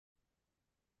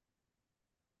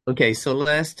Okay, so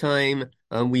last time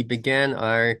we began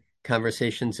our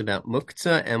conversations about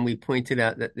muktzah, and we pointed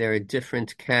out that there are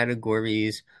different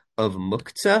categories of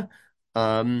muktzah.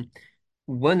 Um,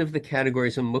 One of the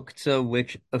categories of muktzah,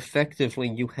 which effectively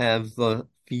you have the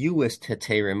fewest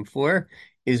heterim for,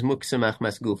 is muktzah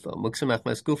machmas gufo. Muktzah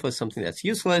machmas gufo is something that's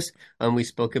useless. We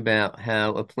spoke about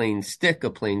how a plain stick,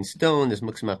 a plain stone, is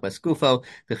muktzah machmas gufo.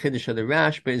 The chiddush of the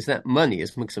Rashba is that money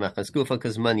is muktzah machmas gufo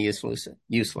because money is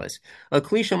useless. A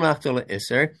kli shemelachto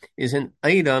le'isser is an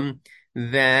item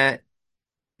that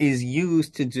is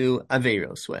used to do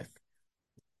averos with.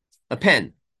 A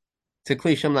pen. It's a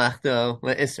kli shemelachto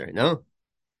le'isser, no?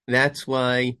 That's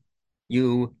why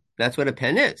that's what a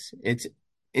pen is. It's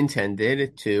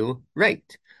intended to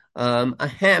write. A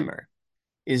hammer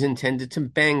is intended to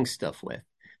bang stuff with,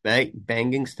 right?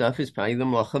 Banging stuff is probably the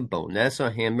malacha bona, so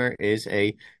a hammer is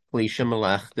a Keli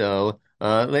Shemelachto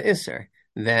le'isser.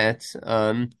 That's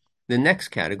the next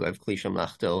category of Keli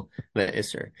Shemelachto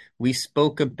le'isser. We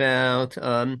spoke about,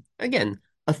 again,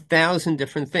 1,000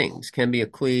 different things can be a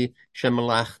Keli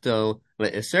Shemelachto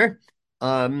le'isser.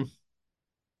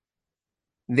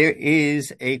 There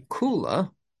is a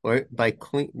kula, or by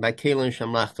Keli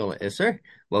Shemelachto le'isser.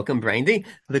 Welcome, Brandy.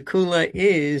 The kula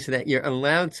is that you're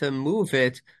allowed to move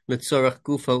it l'tzorach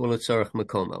gufo or l'tzorach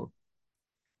makomo.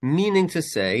 Meaning to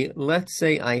say, let's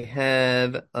say I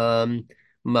have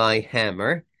my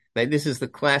hammer. Right? This is the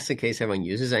classic case everyone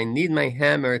uses. I need my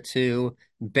hammer to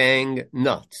bang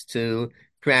nuts, to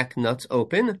crack nuts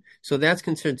open. So that's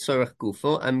considered tzorach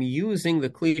gufo. I'm using the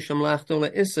kli shemelachto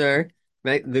le'isser,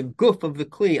 right? The goof of the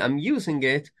kli, I'm using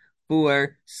it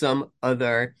for some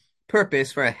other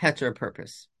purpose, for a heter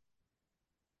purpose.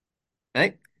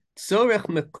 Right? Tzorech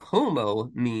mekomo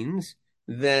means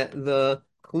that the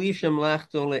kli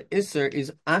shemelachto le'isser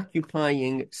is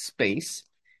occupying space,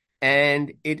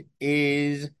 and it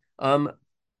is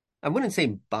I wouldn't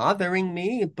say bothering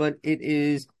me, but it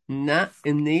is not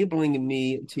enabling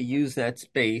me to use that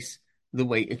space the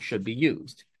way it should be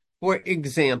used. For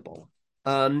example,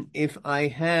 if I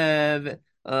have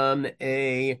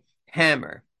a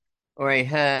hammer, or I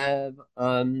have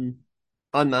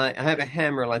a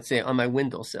hammer, let's say, on my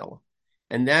windowsill,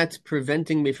 and that's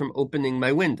preventing me from opening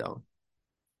my window.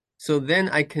 So then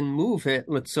I can move it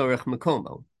l'tzorech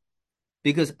makomo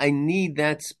because I need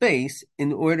that space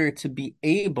in order to be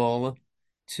able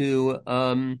to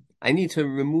I need to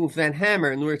remove that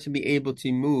hammer in order to be able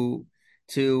to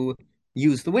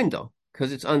use the window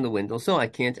because it's on the window, so I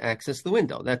can't access the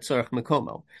window. That's tzorech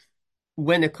makomo.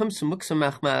 When it comes to muktzah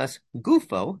machmas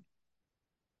gufo,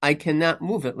 I cannot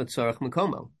move it l'tzorech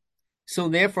makomo. So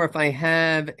therefore, if I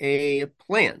have a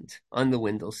plant on the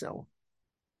windowsill,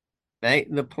 right,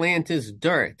 the plant is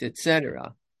dirt,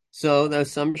 etc. So the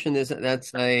assumption is that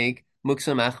that's like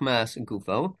muktzah machmas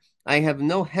gufo. I have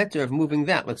no heter of moving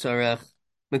that l'tzorech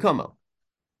makomo.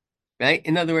 Right?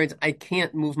 In other words, I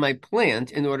can't move my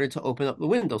plant in order to open up the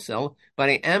windowsill, but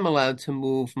I am allowed to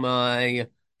move my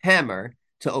hammer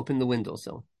to open the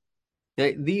windowsill.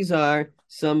 Okay? These are,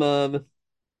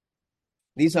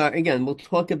 again, we'll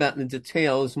talk about the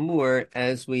details more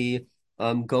as we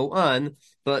go on,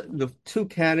 but the two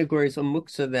categories of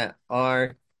muktzah that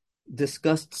are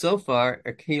discussed so far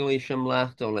are Keli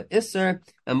Shemelachto le'isser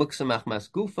and muktzah machmas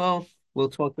gufo. We'll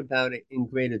talk about it in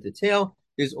greater detail.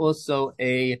 There's also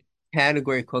a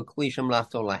category called Keli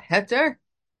Shemelachto leheter,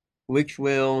 which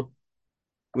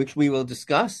we will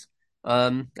discuss.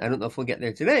 I don't know if we'll get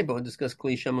there today, but we'll discuss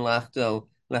Keli Shemelachto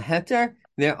leheter.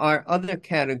 There are other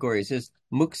categories. There's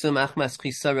muktzah machmas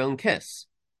chisaron kes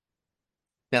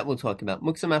that we'll talk about.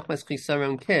 Muktzah machmas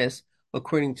chisaron kes,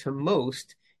 according to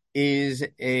most, is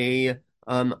a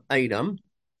item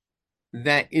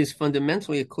that is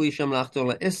fundamentally a kli shemelachto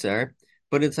le'isser,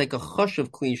 but it's like a chush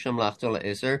of kli shemelachto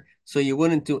le'isser, so you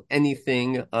wouldn't do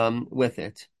anything with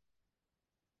it.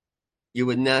 You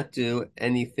would not do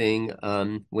anything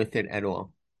with it at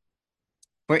all.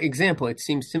 For example, it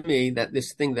seems to me that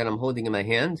this thing that I'm holding in my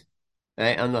hand,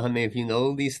 right? I don't know how many of you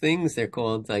know these things. They're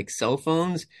called like cell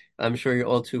phones. I'm sure you're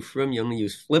all too frum. You only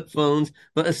use flip phones.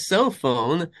 But a cell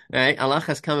phone, right?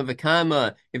 Alachas kama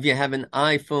v'kama, if you have an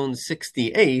iPhone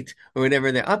 68 or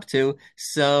whatever they're up to.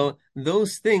 So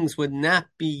those things would not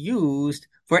be used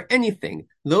for anything.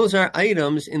 Those are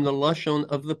items in the lashon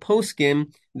of the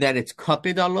poskim that it's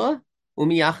kapid Allah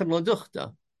umiyachad lo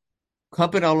duchta.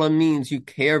 Kapid Allah means you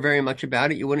care very much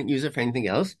about it. You wouldn't use it for anything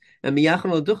else. And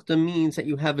miyachal duchta means that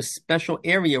you have a special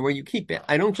area where you keep it.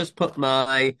 I don't just put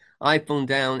my iPhone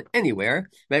down anywhere.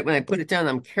 Right? When I put it down,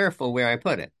 I'm careful where I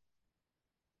put it.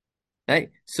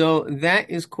 Right? So that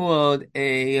is called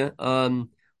a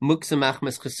muksa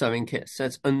machmas chesarin kiss.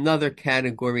 That's another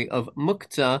category of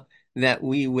mukta that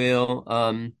we will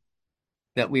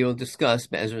discuss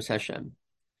be'ezras Hashem.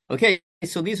 Okay,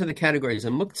 so these are the categories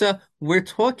of muktzah. We're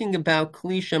talking about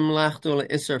Keli Shemelachto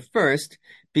Isser first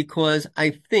because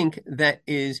I think that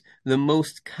is the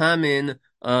most common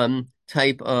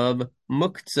type of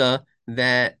muktzah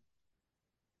that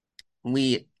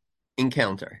we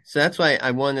encounter. So that's why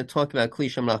I want to talk about Keli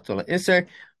Shemelachto Isser.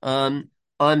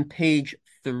 On page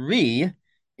 3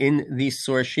 in these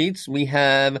source sheets, we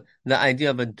have the idea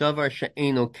of a davar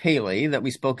she'eno keli that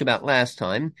we spoke about last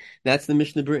time. That's the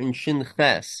Mishnah Berurah in Shin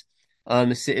Ches,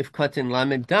 Seif Katan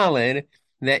Lamed Daled,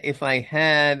 that if I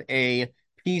have a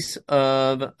piece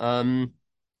of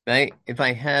if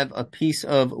I have a piece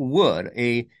of wood,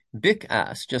 a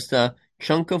bikas, just a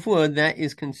chunk of wood, that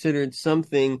is considered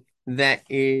something that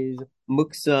is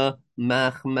muksa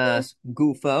machmas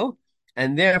gufo,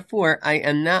 and therefore I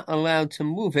am not allowed to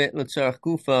move it l'tzarech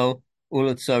gufo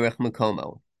u'l'tzarech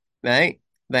makomo. Right?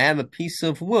 If I have a piece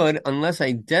of wood, unless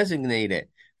I designate it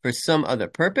for some other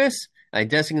purpose, I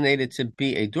designate it to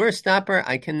be a door stopper,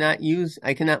 I cannot move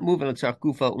it l'tzarech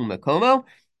gufo u'makomo.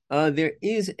 There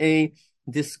is a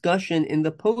discussion in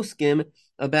the poskim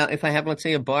about if I have, let's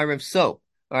say, a bar of soap,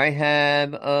 or I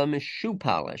have shoe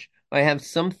polish, or I have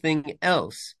something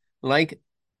else like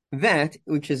that,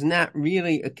 which is not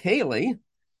really a keli,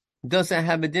 does it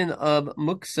have a din of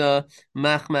muksa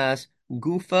machmas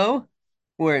gufo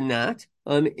or not?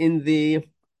 In the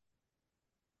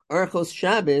Orchos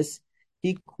Shabbos,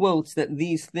 he quotes that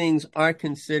these things are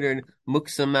considered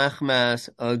muksa machmas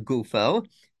gufo.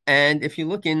 And if you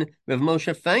look in Rav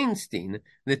Moshe Feinstein,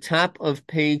 the top of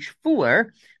page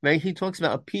 4, right, he talks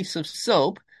about a piece of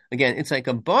soap. Again, it's like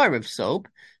a bar of soap.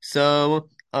 So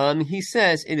he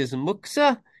says it is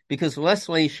muksa because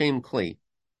lesle shem kli.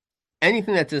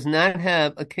 Anything that does not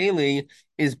have a keli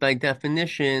is by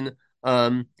definition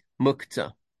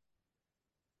mukta.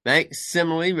 Right?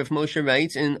 Similarly, Rav Moshe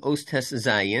writes in Ostes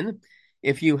Zayin,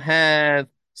 if you have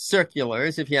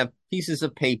circulars, if you have pieces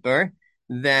of paper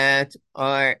that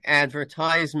are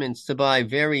advertisements to buy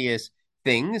various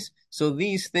things, so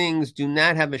these things do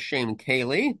not have a shem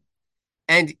keli,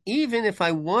 and even if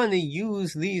I want to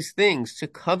use these things to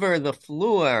cover the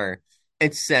floor,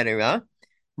 etc.,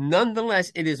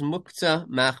 nonetheless, it is muksa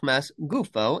machmas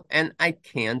gufo, and I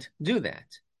can't do that.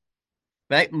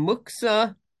 Right?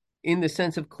 Muksa, in the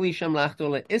sense of Keli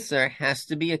Shemelachto Isser, has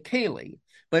to be a keli.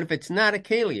 But if it's not a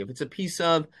keli, if it's a piece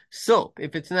of soap,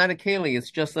 if it's not a keli,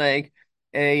 it's just like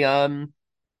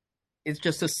it's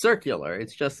just a circular.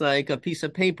 It's just like a piece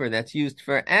of paper that's used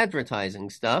for advertising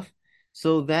stuff.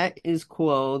 So that is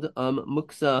called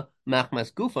muksa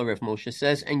machmas gufa, Rav Moshe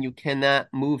says, and you cannot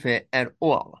move it at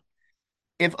all.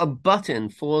 If a button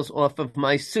falls off of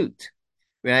my suit,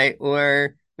 right,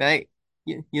 or right,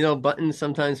 you know, buttons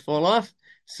sometimes fall off.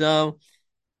 So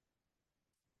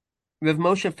Rav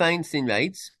Moshe Feinstein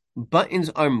writes, buttons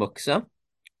are muksa,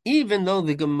 even though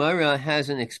the Gemara has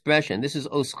an expression. This is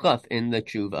oschaf in the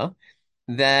tshuva,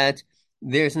 that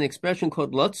there's an expression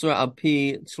called lotzor al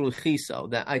pi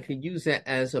tzluchiso, that I could use it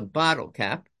as a bottle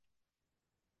cap.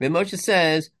 Rav Moshe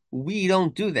says, we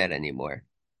don't do that anymore.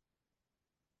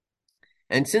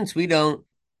 And since we don't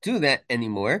do that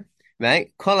anymore,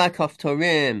 right, kol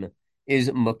hakaftorim is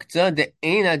mukta, de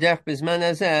ein aderech bizman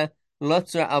hazeh,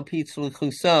 lotzor al pi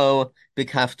tzluchiso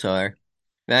b'kaftor.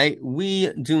 Right?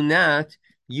 We do not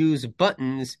use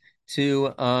buttons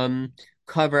to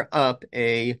cover up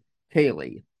a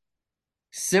keli.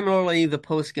 Similarly, the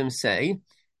poskim say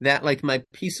that, like my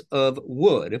piece of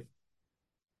wood,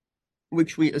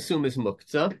 which we assume is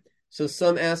muktzah, so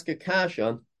some ask a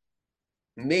kasha,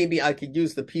 maybe I could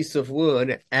use the piece of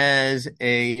wood as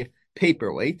a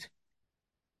paperweight.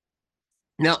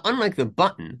 Now, unlike the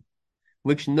button,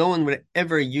 which no one would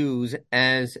ever use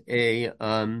as a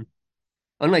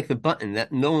unlike the button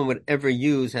that no one would ever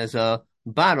use as a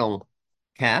bottle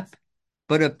cap,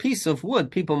 but a piece of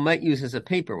wood people might use as a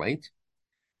paperweight.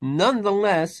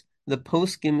 Nonetheless, the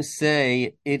poskim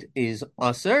say it is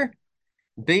usher,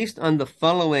 based on the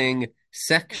following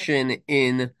section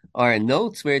in our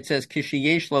notes where it says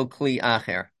kishiyesh lo kli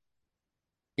acher.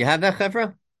 You have that,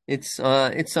 Chevra? It's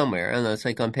somewhere. I don't know. It's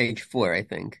like on page 4, I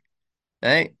think.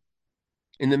 Right?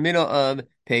 In the middle of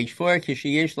page 4,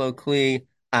 kishiyesh lo kli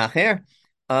acher.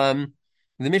 The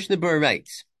Mishnah Berurah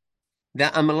writes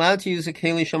that I'm allowed to use a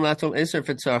Keli Shemelachto Isser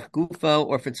for tzarech gufo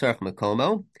or for tzarech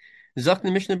makomo. Zok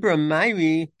the Mishnah Berurah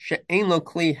Mayri she'ein lo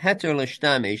kli heter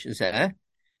l'shtamish zeh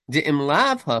de'im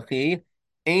lav hachi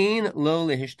ein lo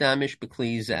lehistamish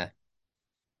b'kli zeh.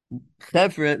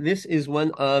 Chevra, this is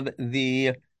one of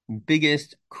the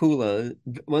biggest kula,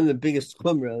 one of the biggest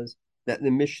chumras that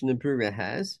the Mishnah Brura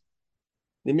has.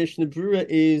 The Mishnah Brura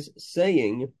is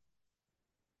saying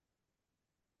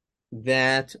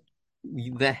that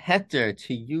the heter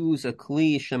to use a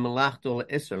kli shemelachto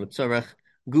le'isur tzorach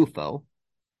gufo,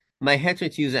 my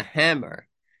heter to use a hammer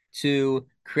to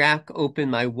crack open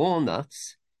my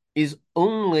walnuts is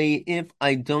only if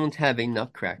I don't have a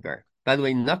nutcracker. By the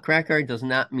way, nutcracker does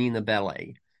not mean a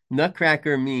ballet.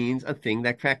 Nutcracker means a thing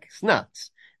that cracks nuts,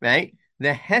 right?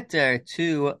 The heter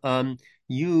to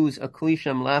use a kli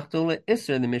shemelachto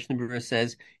le'isur, the Mishnah Berurah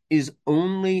says, is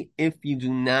only if you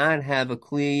do not have a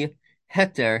kli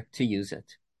heter to use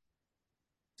it.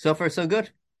 So far, so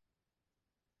good.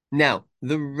 Now,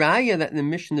 the raya that the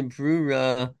Mishnah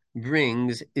Brura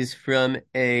brings is from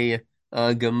a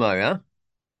Gemara.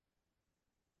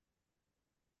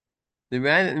 The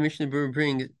raya that the Mishnah Brura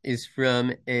brings is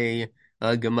from a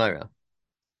Gemara.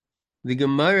 The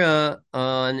Gemara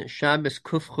on Shabbos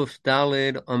Kuf Chuf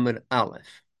Dalid Amud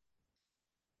Aleph.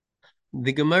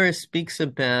 The Gemara speaks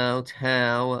about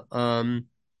how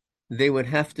they would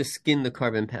have to skin the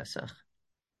carbon pesach.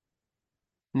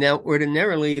 Now,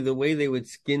 ordinarily, the way they would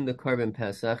skin the carbon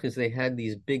pesach is they had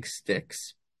these big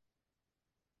sticks,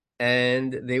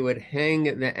 and they would hang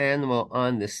the animal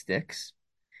on the sticks,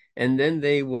 and then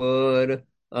they would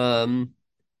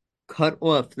cut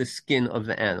off the skin of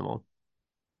the animal.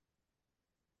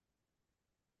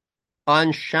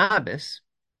 On Shabbos,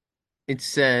 it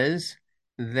says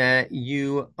that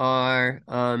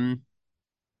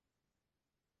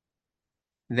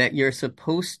that you're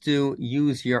supposed to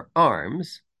use your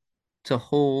arms to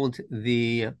hold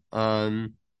the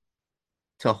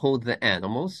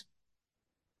animals,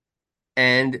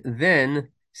 and then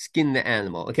skin the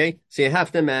animal. Okay, so you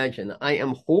have to imagine I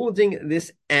am holding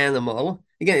this animal.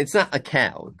 Again, it's not a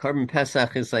cow. Carbon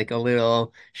Pesach is like a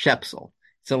little shepsel.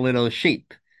 It's a little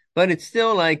sheep, but it's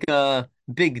still like a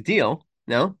big deal.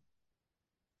 No,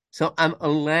 so I'm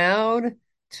allowed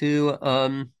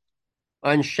to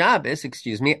on Shabbos,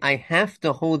 excuse me, I have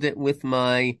to hold it with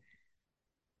my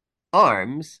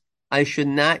arms. I should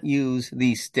not use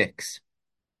these sticks.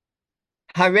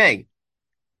 Hooray,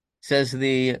 says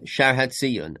the Shar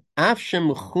Hatziyun. Af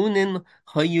shemuchunin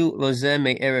hayu lozeh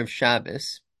me'erev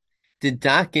Shabbos,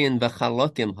 didakin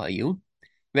v'chalokim hayu.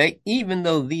 Right? Even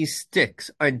though these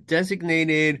sticks are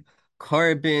designated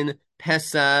carbon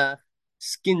pesach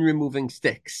skin removing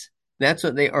sticks, that's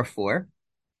what they are for.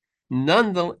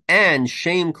 And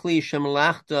shame kli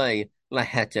shemelachto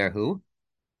laheterhu.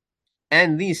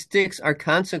 And these sticks are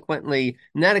consequently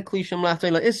not a kli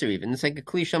shemelachto la'isur even. It's like a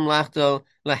kli shemelachto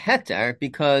laheter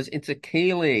because it's a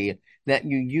keli that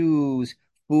you use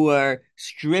for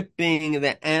stripping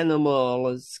the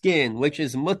animal's skin, which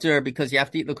is mutter because you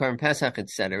have to eat the korban pesach,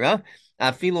 etc.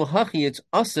 Afilu hachi, it's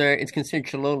aser, it's considered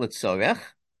shalol tzorech,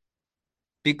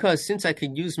 because since I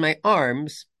could use my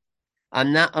arms,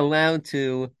 I'm not allowed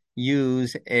to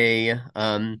use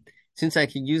since I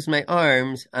can use my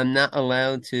arms, I'm not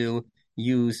allowed to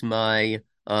use my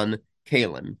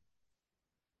kalim.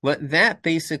 What that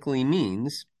basically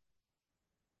means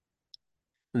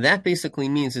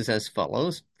is as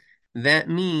follows. That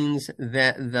means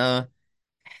that the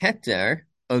heter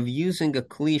of using a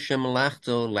kli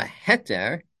shemelachto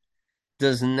laheter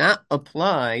does not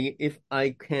apply if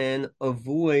I can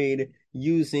avoid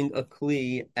using a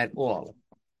kli at all.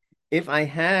 If I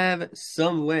have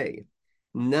some way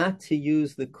not to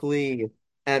use the kli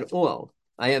at all,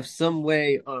 I have some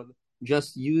way of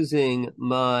just using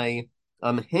my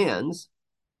hands,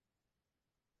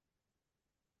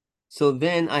 so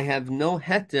then I have no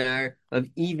heter of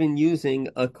even using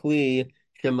a kli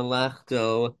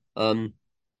shemelachto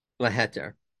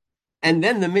laheter. And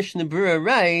then the Mishnah Berurah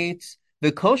writes,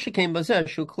 the kol shekain bazeh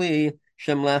shu kli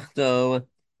shemelachto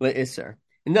le'isur.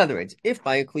 In other words, if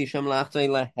by a kli shemelachto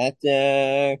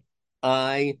laheter,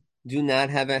 I do not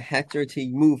have a heter to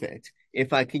move it.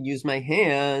 If I could use my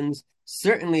hands,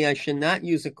 certainly I should not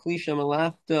use a kli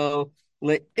shemelachto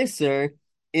le'isur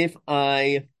if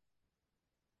I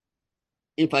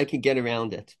could get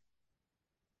around it.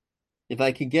 If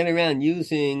I could get around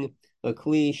using a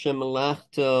kli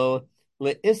shemelachto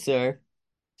le'isur,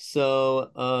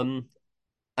 so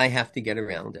I have to get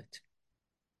around it.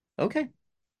 Okay.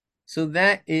 So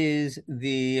that is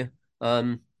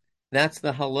that's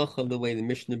the halacha of the way the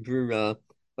Mishnah Brura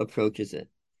approaches it.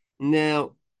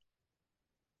 Now,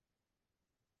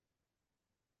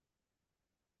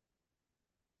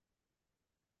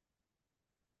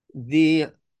 the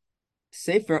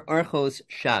Sefer Archos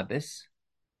Shabbos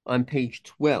on page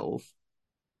 12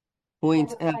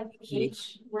 points out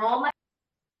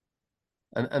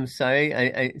I'm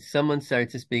sorry. Someone started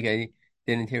to speak. I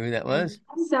didn't hear who that was.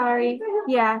 Sorry.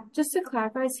 Yeah, just to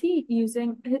clarify, is he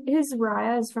using his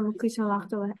raya is from Keli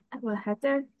Shemelachto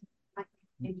leheter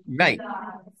Right.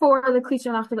 for the Keli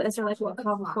Shemelachto le'Isser, like what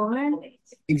Kavachomer?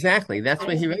 Exactly. That's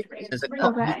what he writes. He says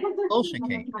Okay. kol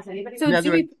shekain. So In do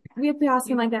other words, we be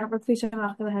asking like that for Keli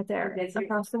Shemelachto leheter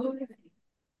across the board?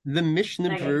 the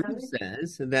Mishnah Berurah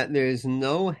says that there's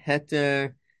no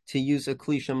heter to use a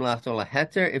kli shemelachto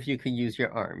laheter if you could use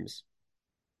your arms.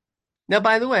 Now,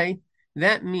 by the way,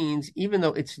 that means even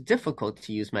though it's difficult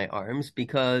to use my arms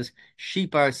because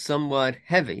sheep are somewhat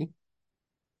heavy,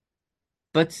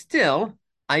 but still,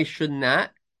 I should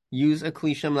not use a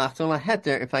kli shemelachto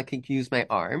laheter if I could use my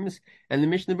arms. And the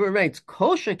Mishnah Berurah writes,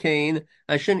 kol shekain,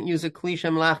 I shouldn't use a kli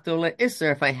shemelachto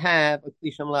le'isser if I have a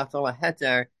kli shemelachto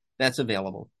laheter that's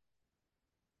available.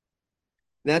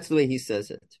 That's the way he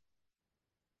says it.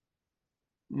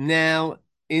 Now,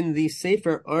 in the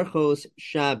Sefer Archos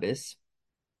Shabbos,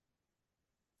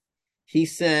 he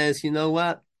says, you know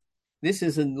what? This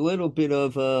is a little bit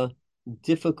of a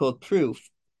difficult proof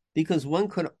because one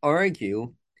could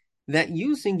argue that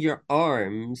using your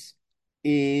arms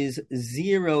is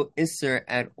zero isser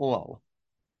at all.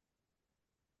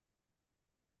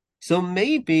 So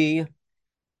maybe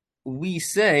we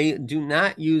say do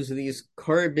not use these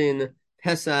carbon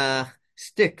Pesach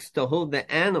sticks to hold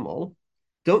the animal.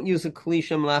 Don't use a kli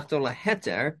shemelachto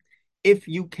laheter if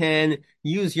you can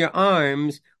use your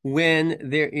arms when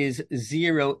there is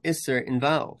zero isser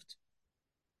involved.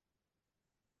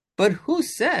 But who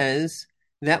says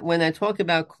that when I talk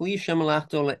about kli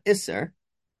shemelachto laisser,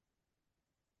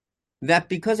 that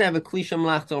because I have a kli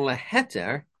shemelachto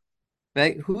laheter,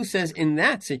 right? Who says in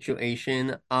that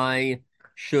situation I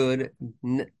should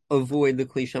avoid the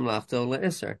kli shemelachto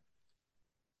laisser?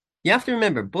 You have to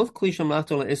remember, both Keli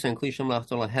Shemelachto le'Isra and Keli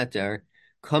Shemelachto le'Heter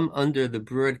come under the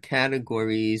broad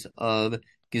categories of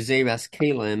Gezeras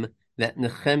Kalim that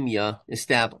Nehemiah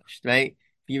established, right?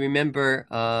 If you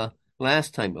remember,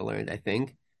 last time we learned, I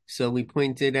think, so we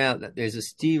pointed out that there's a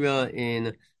stira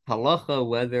in halacha,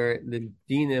 whether the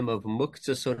dinim of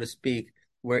muktzah, so to speak,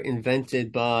 were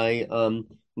invented by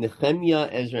Nehemiah,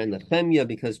 Ezra and Nehemiah,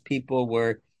 because people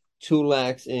were too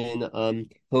lax in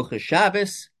Hilchos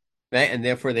Shabbos, right? And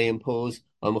therefore they impose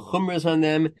chumras on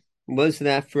them. Was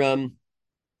that from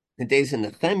the days of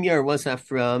Nehemiah, or was that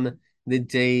from the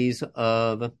days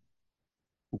of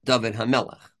David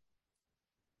HaMelech?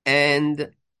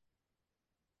 And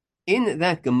in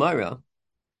that Gemara,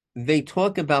 they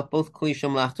talk about both Kli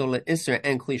Shemelachto le'Isser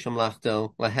and Kli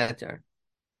Shemelachto le'Heter.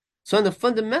 So on the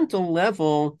fundamental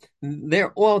level,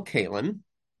 they're all kalim,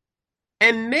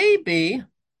 and maybe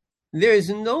there's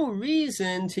no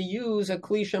reason to use a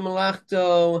Kli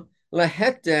Shemelachto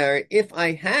le'Heter if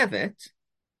I have it,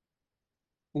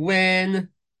 when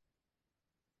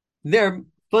they're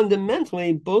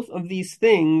fundamentally both of these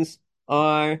things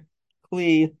are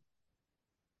kli.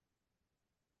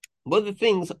 Both the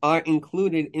things are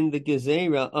included in the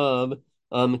gezerah of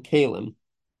kalim.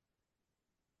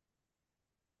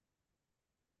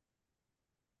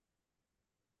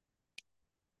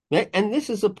 Right? And this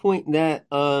is a point that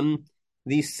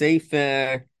the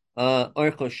Sefer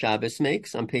Orchos Shabbos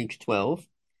makes on page 12,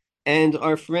 and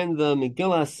our friend the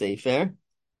Megillah Sefer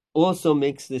also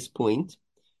makes this point,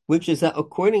 which is that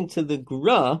according to the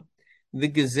Gra, the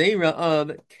Gezerah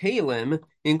of Kalim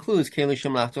includes Keli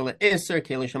Shemelachto le'Isser,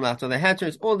 Keli Shemelachto le'Heter.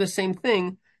 It's all the same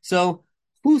thing. So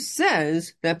who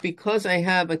says that because I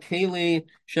have a Keli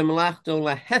Shemelachto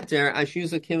le'Heter, I should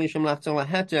use a Keli Shemelachto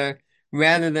le'Heter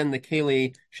rather than the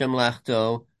Keli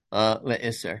Shemelachto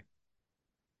le'Isser?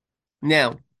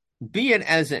 Now, be it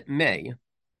as it may,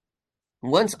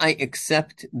 once I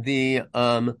accept the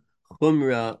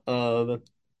chumrah of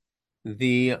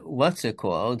the what's it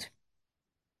called?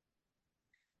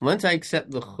 Once I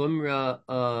accept the chumrah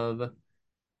of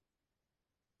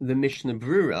the Mishnah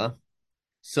Berurah,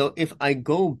 so to if I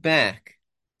go back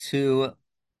to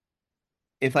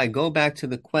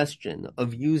the question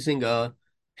of using a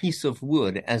piece of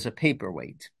wood as a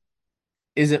paperweight,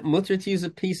 is it mutter to use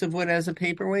a piece of wood as a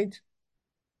paperweight?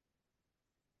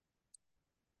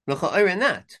 L'cha'orah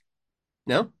not.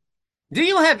 No? Do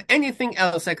you have anything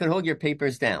else that could hold your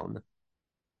papers down?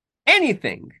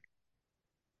 Anything?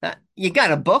 You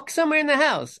got a book somewhere in the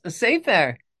house, a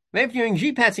sefer. Maybe if you're in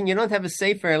GPATs and you don't have a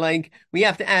sefer, like we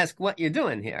have to ask what you're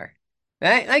doing here,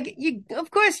 right? Like you,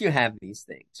 of course, you have these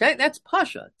things, right? That's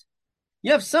pashat.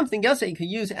 You have something else that you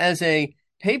could use as a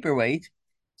paperweight.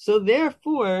 So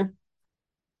therefore,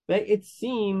 right, it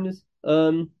seems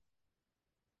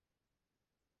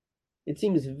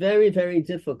very, very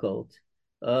difficult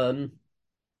um,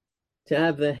 to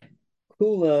have the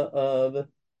kula of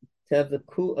to have the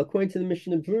kula according to the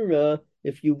Mishnah Brura,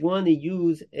 if you want to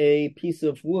use a piece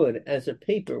of wood as a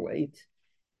paperweight,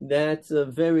 that's a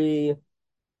very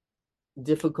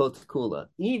difficult kula.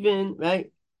 Even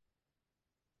right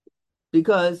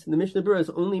because the Mishnah Brura is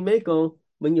only makel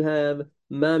when you have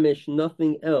mamish,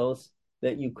 nothing else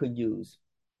that you could use.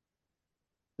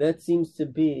 That seems to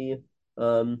be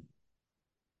um,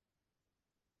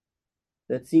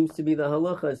 that seems to be the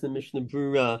halacha as the Mishnah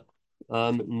Brura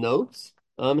notes.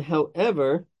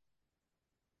 However,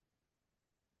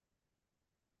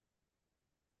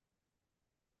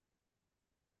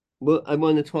 well, I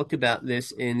want to talk about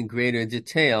this in greater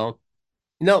detail.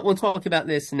 No, we'll talk about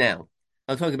this now.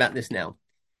 I'll talk about this now.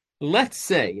 Let's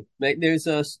say, right, there's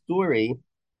a story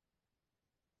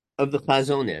of the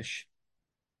Chazon Ish.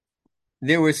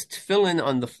 There was tefillin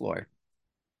on the floor.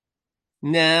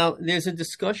 Now, there's a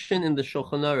discussion in the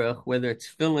Shulchan Aruch whether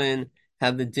tefillin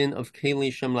have the din of Keli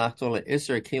Shemelachto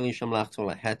le'Isser or Keli Shemelachto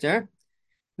le'Heter.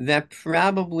 That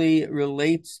probably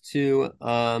relates to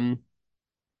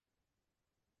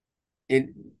it.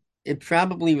 It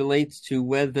probably relates to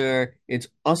whether it's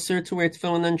usher to wear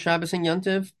tefillin on Shabbos and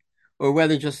Yontiv, or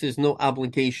whether just there's no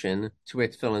obligation to wear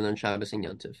tefillin on Shabbos and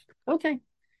Yontiv. Okay.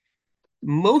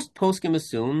 Most poskim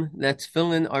assume that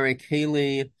tefillin are a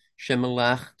Keli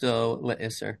Shemelachto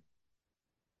le'Isser.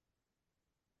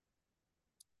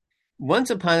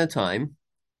 Once upon a time,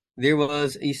 there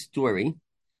was a story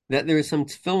that there was some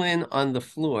tefillin on the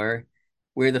floor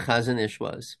where the Chazon Ish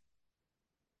was.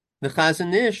 The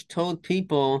Chazon Ish told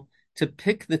people to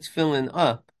pick the tefillin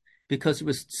up because it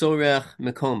was tzorech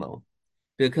mekomo,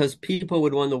 because people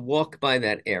would want to walk by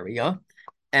that area,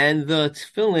 and the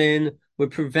tefillin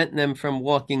would prevent them from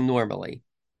walking normally.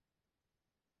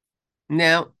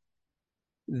 Now,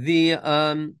 the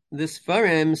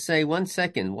Sfarim say, 1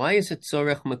 second, why is it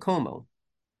tzorech mekomo?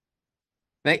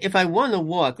 Right? If I want to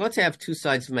walk, let's say I have two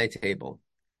sides of my table,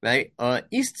 right?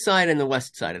 East side and the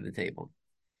west side of the table.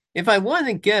 If I want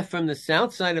to get from the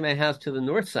south side of my house to the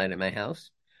north side of my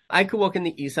house, I could walk on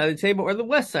the east side of the table or the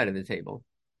west side of the table.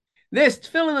 There's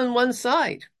tefillin on one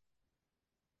side.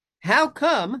 How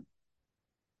come,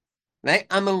 right,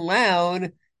 I'm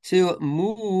allowed to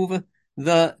move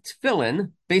the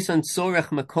tefillin based on tzorech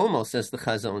makomo, says the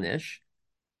Chazon Ish?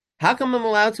 How come I'm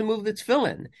allowed to move the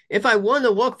tefillin? If I want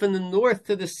to walk from the north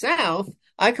to the south,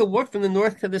 I could walk from the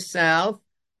north to the south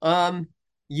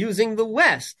using the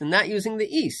west and not using the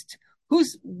east.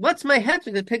 What's my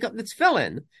heter to pick up the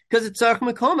tefillin? Because it's tzarech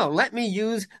makomo. Let me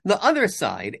use the other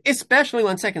side, especially,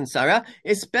 1 second, Sarah,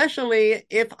 especially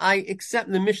if I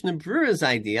accept the Mishnah Brura's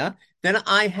idea that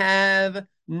I have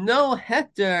no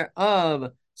heter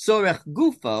of tzorech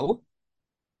gufo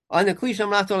on the Kli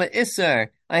Shemelachto le'Isser.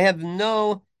 I have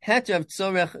no heter of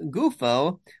tzorech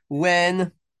gufo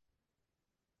when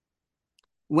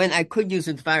I could use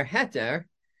a dvar heter.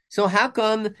 So how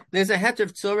come there's a heter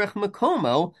of tzorech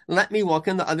makomo? Let me walk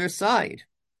on the other side.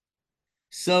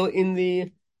 So in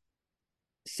the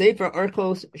Sefer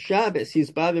Orchos Shabbos,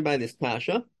 he's bothered by this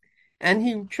kasha, and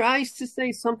he tries to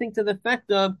say something to the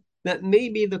effect of that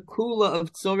maybe the kula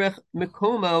of tzorech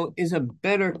makomo is a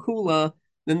better kula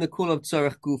than the kula of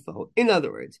tzorech gufo. In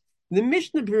other words, the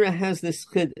Mishnah Brura has this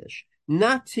chiddush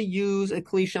not to use a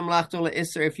Kli Shemelachto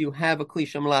le'Isser if you have a Kli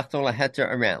Shemelachto le'Heter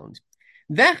around.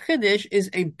 That chiddush is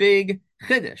a big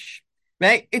chiddush,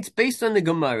 right? It's based on the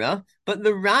Gemara, but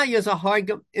the raya is a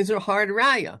hard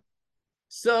raya.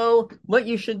 So what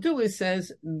you should do is,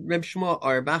 says Reb Shmuel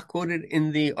Auerbach, quoted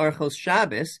in the Orchos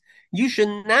Shabbos, you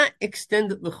should not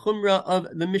extend the chumrah of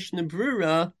the Mishnah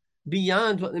Brura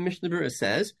beyond what the Mishnah Brura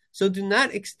says. So do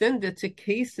not extend it to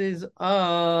cases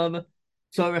of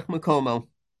tzorech makomo.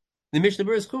 The Mishnah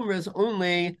Brura's chumrah is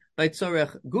only by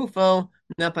tzorech gufo,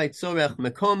 not by tzorech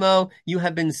makomo. You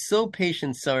have been so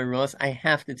patient, Sarah Ross. I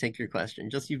have to take your question.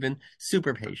 You've been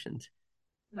super patient.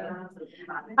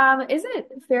 Is it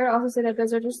fair to also say that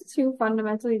those are just two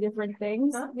fundamentally different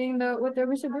things? Meaning what the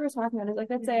Mishnah Berurah was talking about is like,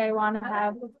 let's say I want to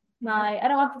have I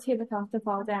don't want the tablecloth to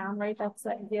fall down, right? That's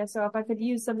the idea. So if I could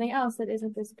use something else that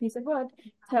isn't this piece of wood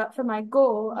for my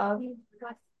goal of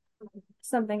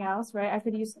something else, right? I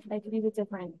could use a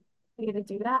different way to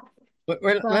do that. But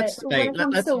when it comes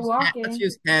to walking, let's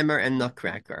use hammer and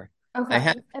nutcracker.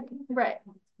 Okay, right.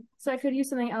 So I could use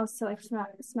something else to like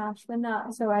smash the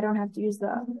nut, so I don't have to use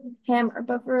the hammer.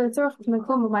 But for the tzorech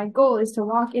makomo, my goal is to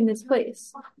walk in this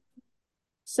place.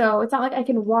 So it's not like I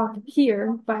can walk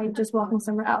here by just walking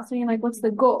somewhere else. I mean, like, what's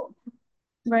the goal,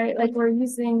 right? Like we're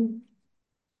using.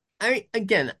 I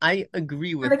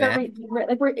agree with like that.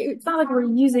 it's not like we're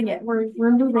using it; we're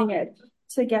removing it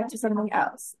to get to something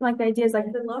else. Like the idea is like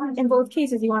in both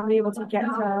cases, you want to be able to get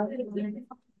to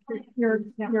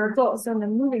your goal. So in the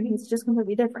moving piece, it's just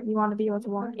completely different. You want to be able to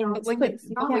walk in But this place.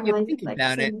 You can't when you really think like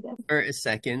about say it anything. for a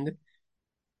second,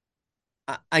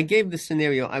 I gave the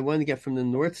scenario I want to get from the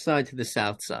north side to the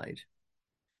south side.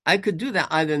 I could do that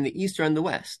either in the east or in the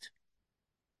west,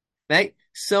 right?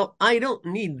 So I don't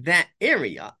need that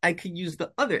area. I could use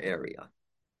the other area.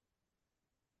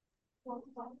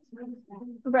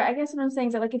 But I guess what I'm saying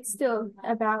is that like it's still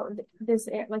about this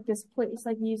like this place,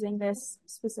 like using this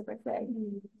specific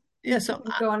thing. Yeah, You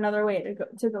can't go another way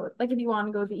to go. Like if you want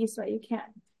to go the east way, you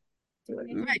can't do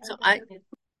it. right.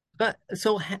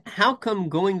 So how come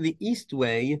going the east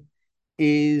way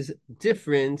is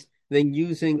different than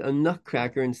using a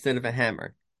nutcracker instead of a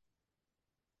hammer?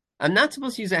 I'm not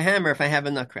supposed to use a hammer if I have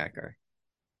a nutcracker,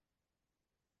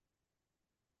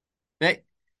 right?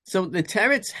 So the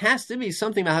teretz has to be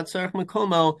something about tzarech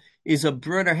makomo is a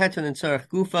broader heter than tzarech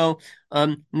gufo.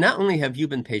 Not only have you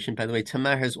been patient, by the way,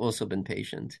 Tamar has also been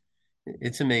patient.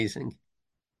 It's amazing.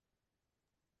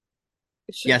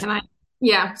 Yes. Can I?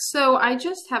 Yeah. So I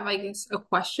just have, I guess, a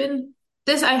question.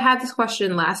 I had this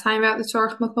question last time about the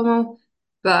Sorach Makomo,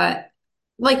 but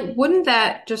like, wouldn't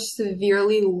that just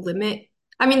severely limit?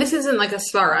 I mean, this isn't like a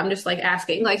svara. I'm just like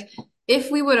asking, like, if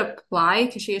we would apply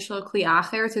Kashia Shel Kli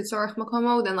Acher to Sorach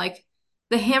Makomo, then like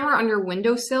the hammer on your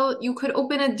windowsill, you could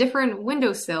open a different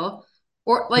windowsill,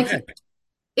 or like Correct.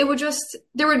 it would just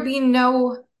there would be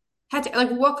no had to, like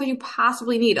what could you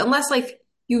possibly need unless like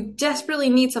you desperately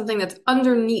need something that's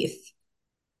underneath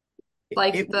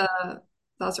like It, the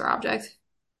other object.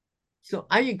 so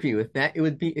I agree with that. It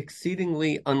would be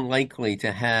exceedingly unlikely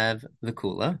to have the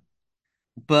kula,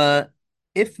 but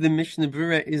if the Mishnah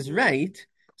Brura is right,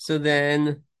 so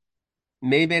then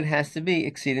maybe it has to be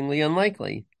exceedingly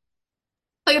unlikely.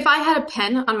 Like if I had a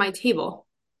pen on my table,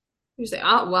 you say,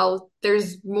 oh well,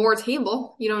 there's more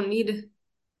table. You don't need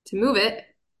to move it.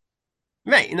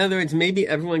 Right. In other words, maybe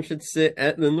everyone should sit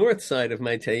at the north side of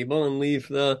my table and leave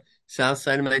the south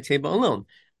side of my table alone.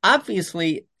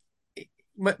 Obviously,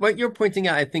 what you're pointing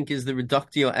out, I think, is the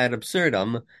reductio ad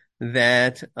absurdum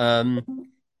that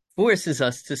forces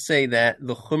us to say that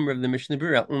the chumrah of the Mishnah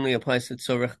Berurah only applies to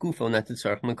tzorech gufo, not to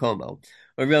tzorech makomo,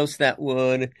 or else that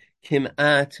would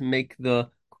kimat make the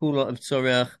kula of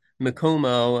tzorech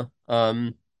makomo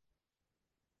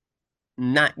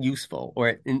not useful, or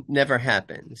it never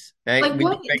happens. Right? Like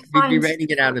what We'd be defines writing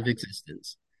it out of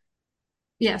existence.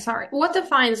 yeah, sorry. What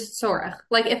defines sorach?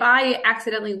 Like if I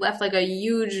accidentally left like a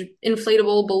huge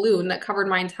inflatable balloon that covered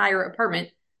my entire apartment,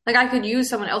 like I could use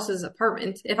someone else's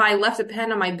apartment. If I left a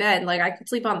pen on my bed, like I could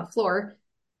sleep on the floor.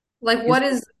 Like Is what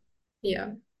is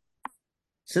yeah.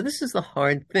 So this is the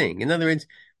hard thing. In other words,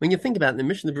 when you think about it, the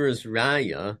Mishnah Berurah's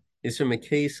raya is from a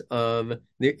case of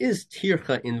there is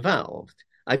tircha involved.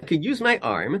 I could use my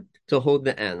arm to hold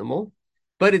the animal,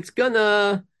 but it's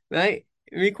gonna, right?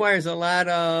 It requires a lot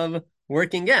of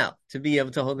working out to be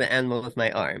able to hold the animal with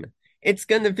my arm. It's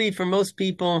gonna be for most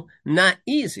people not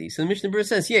easy. So the Mishnah Berurah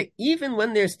says, yeah, even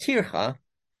when there's tircha,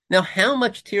 now how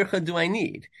much tircha do I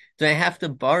need? Do I have to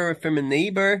borrow it from a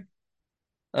neighbor?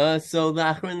 So the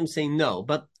Achronim say no,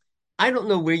 but I don't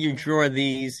know where you draw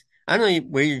these. I don't know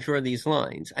where you draw these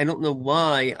lines. I don't know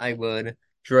why I would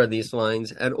draw these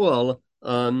lines at all.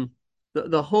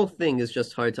 The whole thing is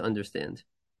just hard to understand.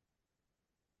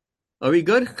 Are we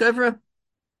good, Chevra?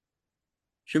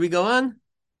 Should we go on?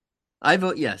 I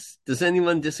vote yes. Does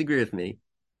anyone disagree with me?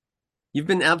 You've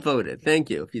been outvoted. Thank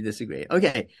you if you disagree.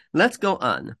 Okay, let's go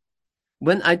on.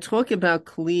 When I talk about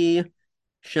Kli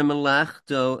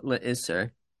Shemelachto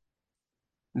le'Isser,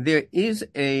 there is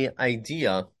a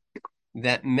idea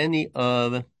that many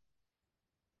of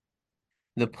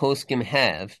the poskim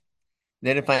have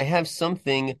that if I have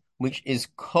something which is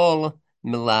kol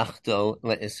melachto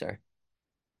le'isser,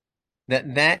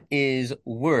 that is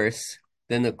worse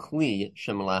than the kli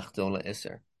shemelachto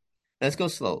le'isser. Let's go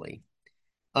slowly.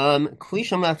 Kli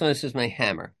shemelachto le'isser is my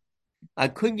hammer. I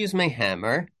could use my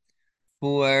hammer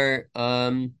for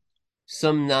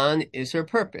some non-Isser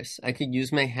purpose. I could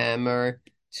use my hammer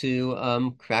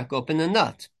to crack open a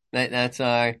nut. That's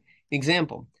our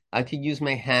example. I could use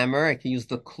my hammer, I could use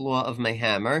the claw of my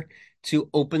hammer to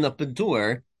open up a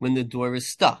door when the door is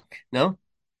stuck. No?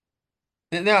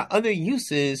 There are other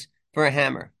uses for a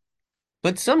hammer.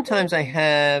 But sometimes I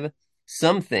have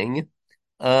something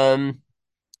um,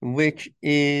 which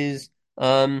is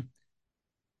um,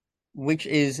 which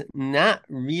is not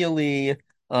really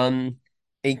a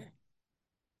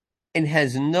it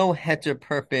has no heter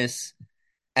purpose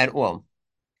at all.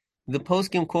 The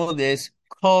poskim call this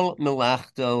Kol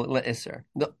Melachto le'Isser.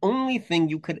 The only thing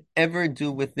you could ever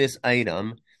do with this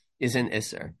item is an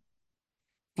Isser.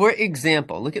 For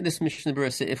example, look at this Mishnah Berurah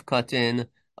Seif Katan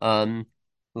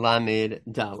Lamed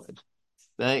Daled.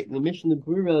 Right? The Mishnah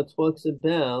Berurah talks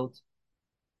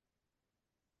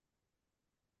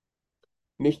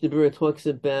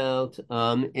about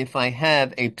if I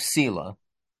have a psila,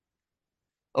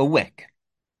 a wick.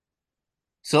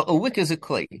 So a wick is a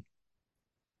clay.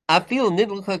 Afil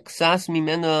nidlcha ksas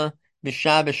mimena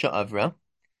b'shah b'sha'avra.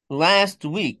 Last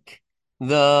week,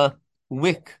 the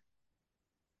wick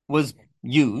was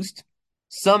used.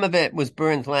 Some of it was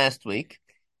burned last week.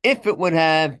 If it would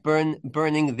have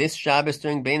burning this Shabbos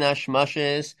during Bein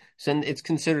HaShmashes, then it's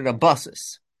considered a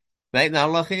basis. Right? The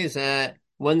halacha is that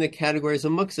one of the categories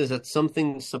of muksa is that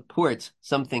something supports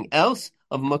something else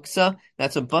of muksa.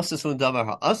 That's a basis l'davar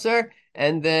ha'asar,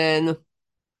 and then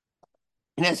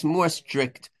it has more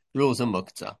strict rules of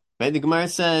muksa. Right? The Gemara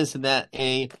says that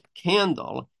a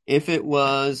candle, if it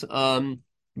was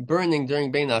burning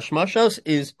during Bein HaShmashos,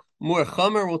 is more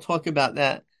chomer. We'll talk about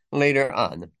that later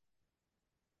on.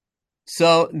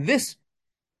 So this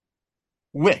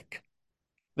wick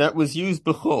that was used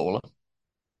b'chol,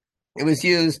 it was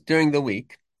used during the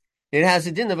week. It has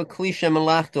a din of a Keli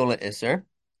Shemelachto le'Isser,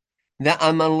 that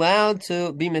I'm allowed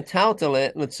to be metaltal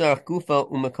it l'tzarach gufa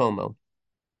u'makomo.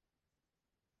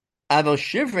 Avo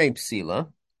shivrei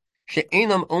psila,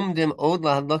 she'enam omdim od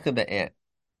lahadlaka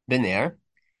bener,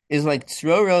 is like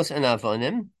tzroros and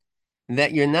avonim,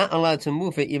 that you're not allowed to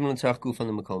move it even l'tzarach gufa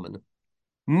u'makomo.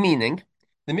 Meaning,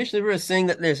 the Mishnah Berurah is saying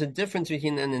that there's a difference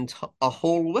between a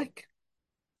whole wick,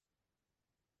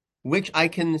 which I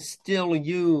can still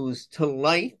use to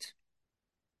light,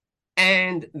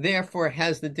 and therefore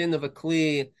has the din of a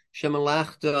Keli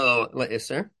Shemelachto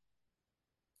le'Isser,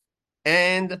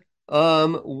 and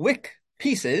wick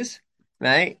pieces,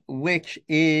 right, which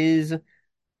is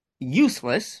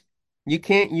useless. You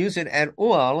can't use it at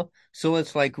all, so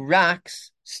it's like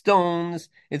rocks, stones.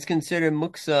 It's considered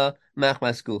muksa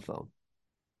machmas gufo.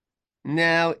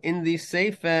 Now, in the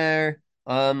Sefer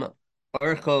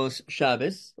Orchos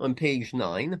Shabbos on page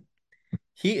 9,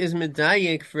 he is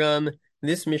medayek from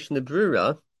this Mishnah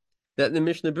Berurah that the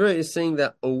Mishnah Berurah is saying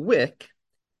that a wick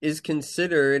is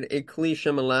considered a Keli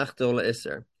Shemelachto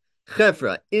le'Isser.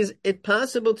 Chevra, is it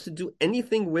possible to do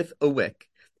anything with a wick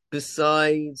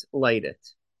besides light it?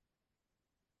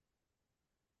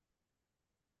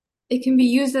 It can be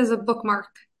used as a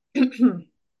bookmark.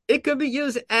 It could be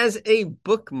used as a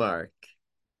bookmark.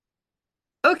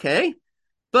 Okay,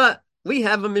 but we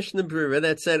have a Mishnah Berurah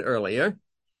that said earlier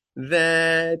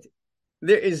that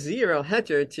there is zero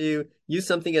heter to use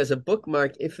something as a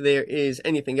bookmark if there is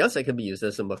anything else that could be used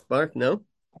as a bookmark, no?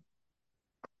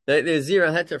 There's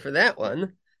zero heter for that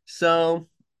one. So,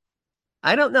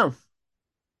 I don't know.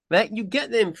 That you get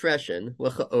the impression,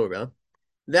 l'cha'ora,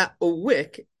 that a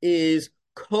wick is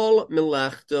kol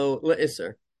melachto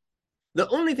le'Isser. The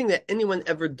only thing that anyone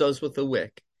ever does with a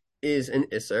wick is an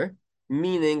Isser,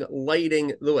 meaning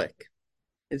lighting the wick.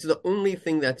 It's the only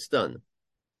thing that's done.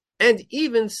 And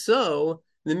even so,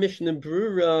 the Mishnah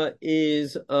Berurah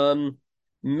is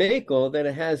mekel that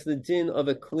it has the din of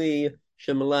a Keli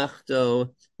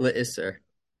Shemelachto le'Isser.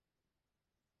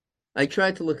 I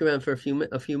tried to look around for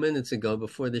a few minutes ago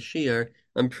before the shiur.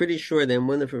 I'm pretty sure that in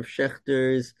one of Rav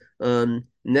Shechter's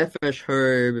Nefesh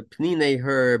Herb, Pnine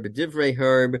Herb, Divrei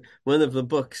Herb, one of the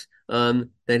books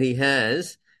that he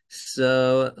has.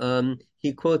 So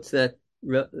he quotes that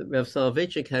Rav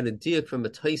Soloveitchik had a diuk from a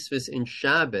Tosfos in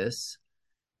Shabbos,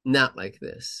 not like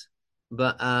this.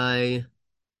 But I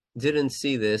didn't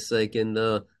see this like in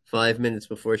the 5 minutes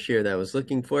before shiur that I was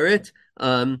looking for it.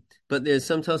 But there's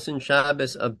some Tosfos in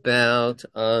Shabbos about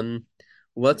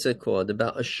what's it called?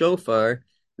 About a shofar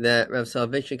that Rav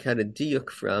Soloveitchik had a diuk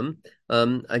from.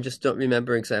 I just don't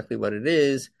remember exactly what it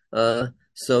is.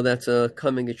 So that's a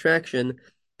coming attraction.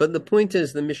 But the point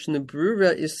is, the Mishnah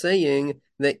Berurah is saying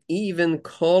that even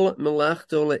kol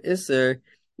melachto le'Isser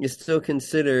is still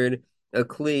considered a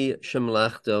Keli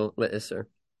Shemelachto le'Isser.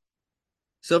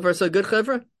 So far, so good,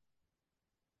 Chevra?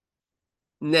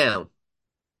 Now,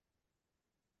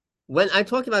 when I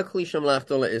talk about Keli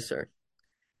Shemelachto le'Isser,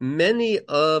 many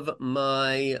of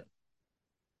my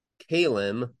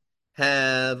kalim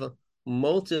have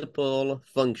multiple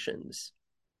functions.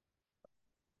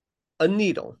 A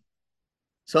needle.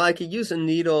 So I could use a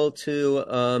needle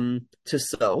to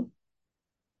sew.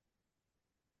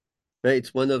 Right?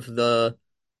 It's one of the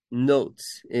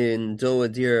notes in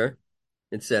Doadir,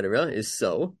 etc., is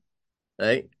sew.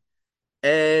 Right?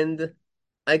 And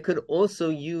I could also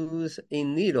use a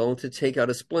needle to take out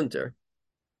a splinter.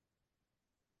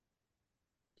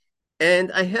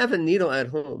 and I have a needle at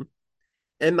home,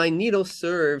 and my needle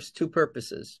serves two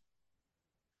purposes.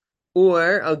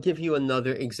 Or I'll give you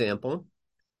another example.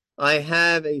 I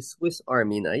have a Swiss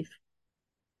Army knife,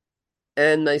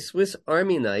 and my Swiss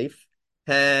Army knife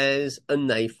has a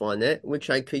knife on it, which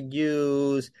I could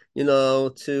use,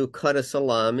 to cut a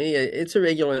salami. It's a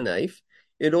regular knife.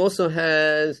 It also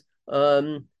has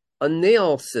a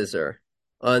nail scissor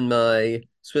on my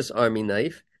Swiss Army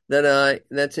knife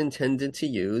that's intended to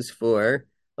use for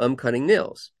cutting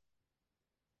nails.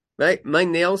 Right? My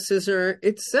nail scissor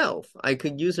itself, I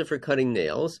could use it for cutting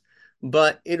nails,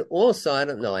 but it also, I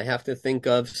don't know, I have to think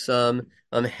of some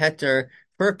heter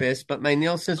purpose, but my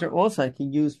nail scissor also I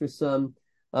could use for some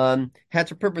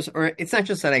heter purpose, or it's not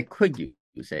just that I could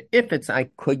use it. If I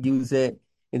could use it,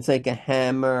 it's like a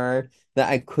hammer that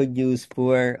I could use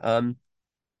for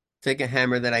it's like a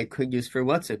hammer that I could use for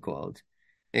what's it called?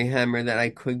 A hammer that I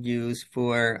could use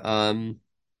for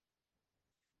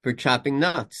chopping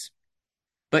nuts.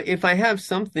 But if I have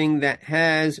something that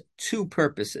has two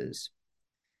purposes,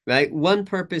 right? One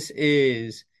purpose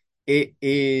is it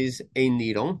is a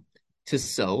needle to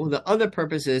sew. The other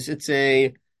purpose is it's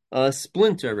a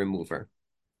splinter remover.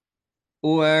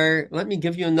 Or let me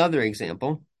give you another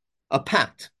example, a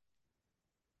pat.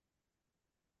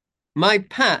 My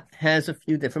pat has a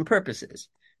few different purposes.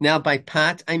 Now, by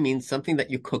pat, I mean something that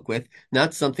you cook with,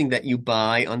 not something that you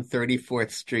buy on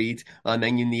 34th Street,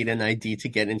 and you need an ID to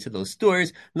get into those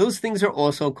stores. Those things are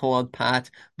also called pat,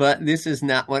 but this is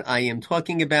not what I am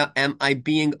talking about. Am I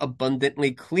being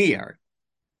abundantly clear?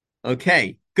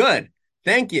 Okay, good.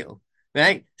 Thank you.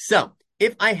 Right? So,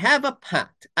 if I have a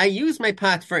pat, I use my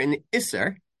pat for an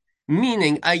isser,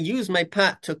 meaning I use my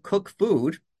pat to cook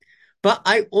food, but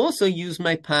I also use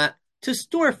my pot to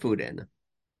store food in.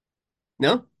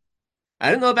 No? I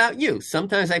don't know about you.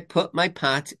 Sometimes I put my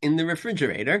pot in the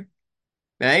refrigerator,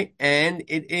 right? And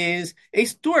it is a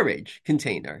storage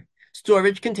container.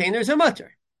 Storage containers are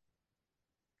mutter.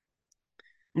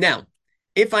 Now,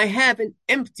 if I have an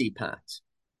empty pot,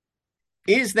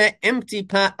 is that empty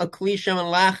pot a Keli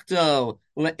Shemelachto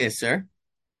le'isser?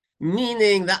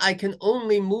 Meaning that I can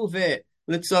only move it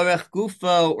letzorech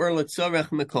gufo or letzorech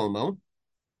mekomo.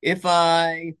 If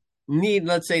I need,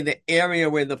 let's say, the area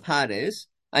where the pot is,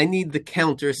 I need the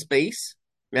counter space,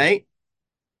 right?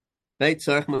 Right,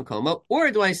 tzarech mekomo.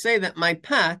 Or do I say that my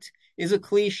pot is a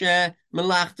Keli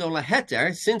Shemelachto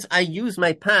leheter, since I use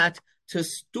my pot to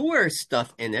store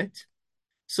stuff in it,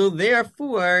 so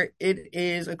therefore it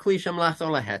is a Keli Shemelachto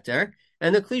leheter,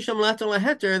 and the Keli Shemelachto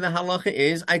leheter, the halacha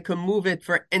is I can move it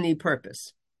for any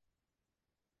purpose.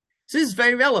 So this is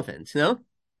very relevant, no?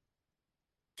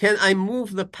 Can I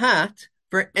move the pot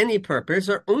for any purpose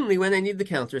or only when I need the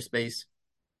counter space?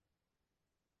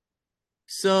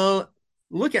 So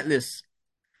look at this.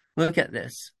 Look at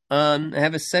this. I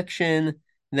have a section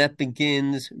that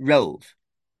begins rove.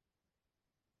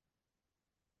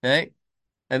 Right?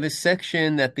 I have a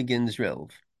section that begins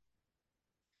rove.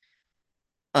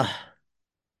 Right,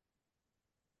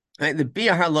 the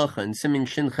Bia Halacha in Simin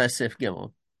Shin Chesef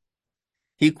Gimel.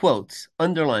 He quotes,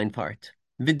 underline part,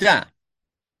 Vida.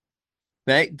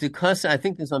 Right? I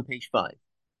think this is on page 5.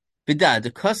 Vida,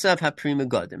 the Kosav HaPrima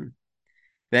Godim.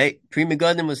 Right? Prima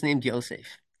Godim was named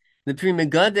Yosef. The Prima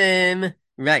Godim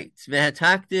writes,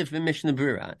 Vehataktiv v'Mishnah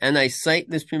Brura, and I cite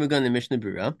this Prima Godim in Mishnah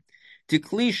Brura, to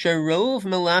Keli Sharov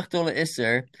Melachto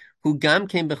le'Isser, who gam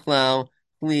came bechlal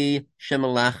Keli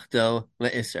Shemelachto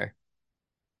le'Isser.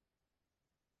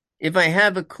 If I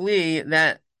have a Kli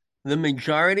that the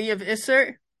majority of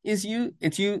Isser is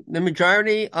the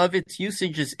majority of its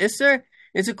usage is Isser,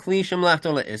 it's a Keli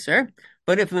Shemelachto le'Isser.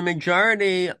 But if the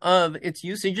majority of its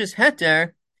usage is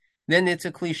Heter, then it's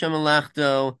a Keli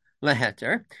Shemelachto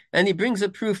leheter. And he brings a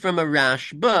proof from a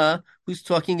Rashba who's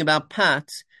talking about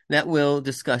pots that we'll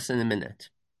discuss in a minute.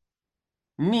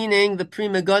 Meaning the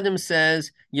Prima Godim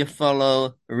says you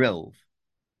follow Rov.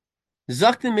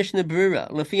 Zakta Mishnah Brura,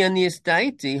 Lefi Aniyas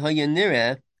Daiti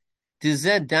Hayanire,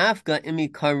 Dizeh Dafka Imi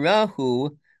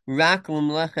Karahu Rak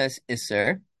L'mleches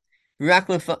Iser, Rak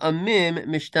Lefa Amim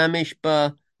Mishtamesh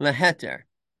Ba Leheter.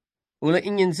 Ula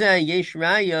Inyan Zeh Yesh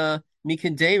Raya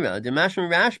Mikadera, the Mashma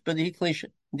Rashba,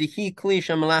 the He Keli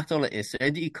Shemelachto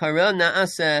le'Isser, the Ikara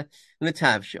Na'ase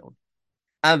L'Tavsho.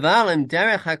 Aval Im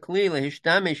Derech HaKli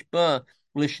L'Hishtamesh Ba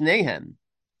L'Shnehem,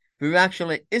 V'rak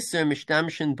She'le'Isser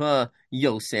Mishtamshin Ba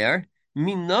Yoser,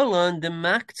 Minolan de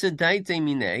Makta Daite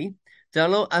Minei,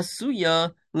 Dalo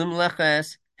Asuya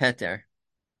L'Mleches Heter.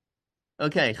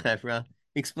 Okay, Chevra,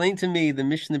 explain to me the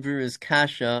Mishnah Brura's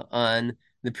kasha on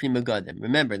the Prima Godim.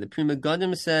 Remember, the Prima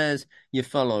Godim says you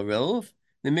follow Rov.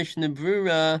 The Mishnah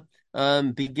Brura,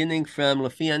 beginning from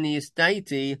Lefi Aniyas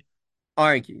Daiti,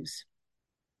 argues.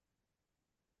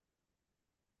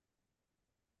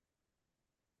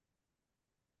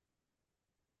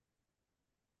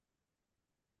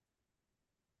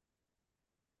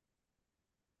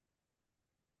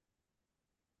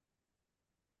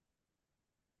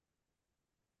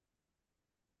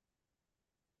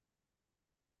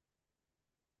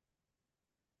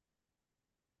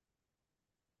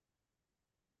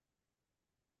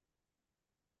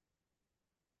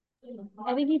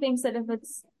 I think he thinks that if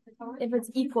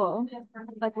it's equal,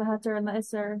 like the Heter and the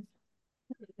Isser,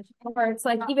 or it's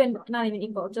like even not even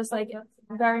equal, just like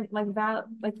very like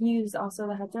use also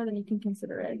the Heter, then you can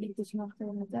consider it Keli Shemelachto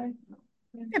and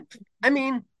Heter. I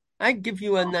mean, I give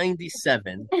you a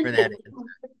 97 for that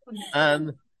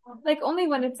answer. Like only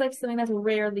when it's like something that's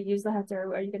rarely used the Heter,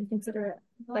 where you can consider it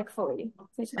like fully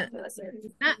Keli Shemelachto and Isser.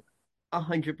 Not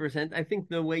 100%. I think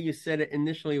the way you said it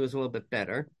initially was a little bit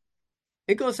better.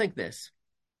 It goes like this.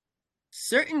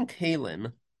 Certain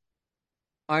kalim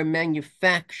are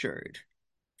manufactured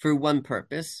for one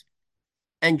purpose,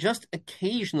 and just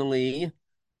occasionally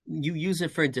you use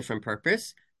it for a different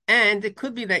purpose. And it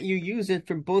could be that you use it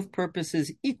for both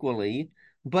purposes equally,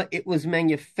 but it was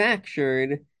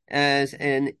manufactured as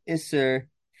an Isser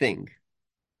thing.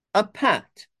 A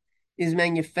pot is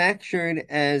manufactured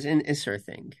as an Isser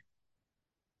thing.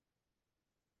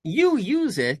 You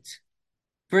use it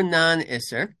for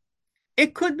non-Isser.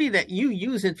 It could be that you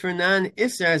use it for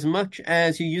non-Isser as much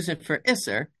as you use it for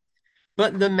Isser,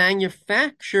 but the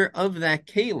manufacture of that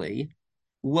keli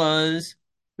was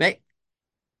right,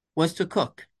 was to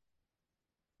cook,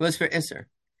 was for Isser.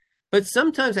 But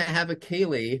sometimes I have a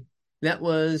keli that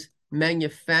was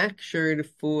manufactured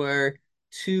for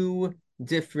two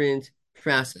different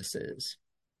processes.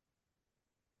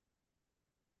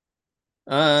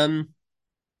 Again,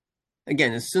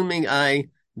 assuming I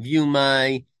view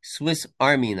my Swiss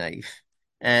Army knife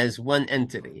as one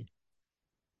entity,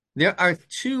 there are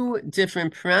two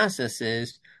different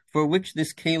processes for which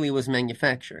this keli was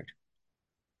manufactured.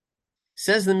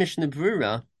 Says the Mishnah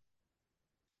Brura,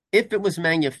 if it was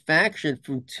manufactured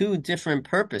for two different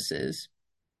purposes,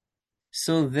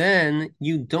 so then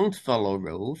you don't follow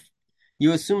Rove.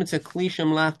 You assume it's a Keli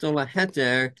Shemelachto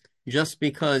laheter just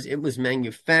because it was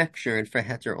manufactured for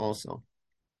heter also.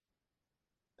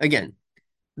 Again,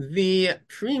 the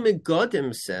Pri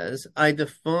Megadim says, I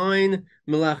define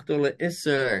Melachto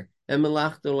le'Isser and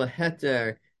Melachto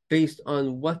le'Heter based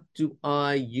on what do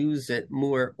I use it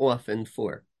more often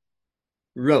for?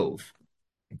 Rove.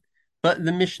 But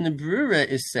the Mishnah Brura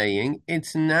is saying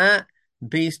it's not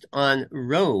based on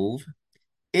Rove.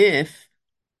 If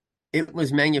it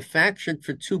was manufactured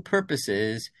for two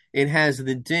purposes, it has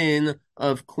the din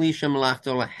of Keli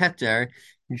Shemelachto le'Heter,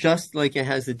 just like it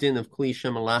has the din of Keli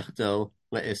Shemelachto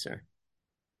le'Isser.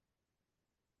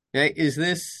 Okay,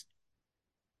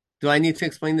 do I need to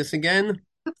explain this again?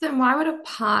 But then why would a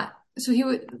pot? So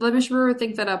the Mishnah would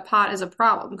think that a pot is a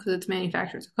problem because it's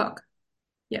manufactured to cook.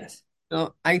 Yes.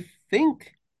 So I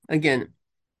think, again,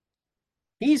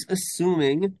 he's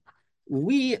assuming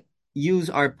we use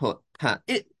our pot.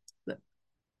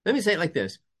 Let me say it like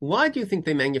this. Why do you think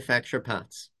they manufacture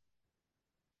pots?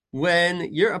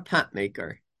 When you're a pot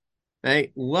maker,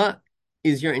 right, what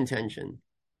is your intention?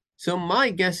 So my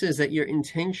guess is that your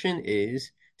intention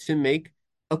is to make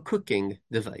a cooking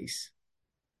device.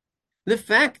 The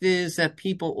fact is that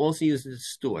people also use it to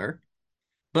store,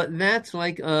 but that's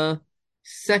like a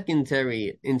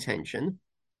secondary intention.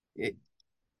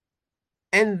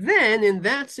 And then in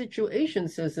that situation,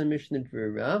 says the Mishnah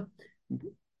Brura,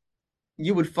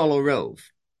 you would follow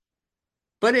Rove.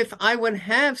 But if I would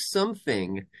have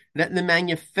something that the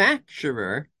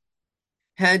manufacturer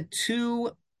had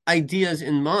two ideas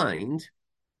in mind,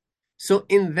 so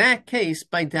in that case,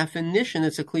 by definition,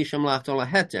 it's a Keli Shemelachto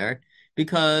laheter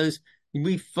because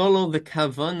we follow the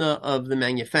kavana of the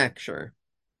manufacturer.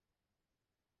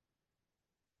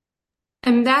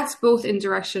 And that's both in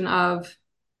direction of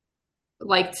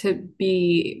like to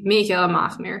be Mekel and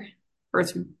Machmir, or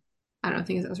to I don't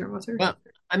think that's what's her. Well,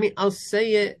 I mean, I'll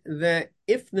say it that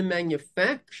if the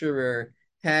manufacturer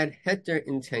had heter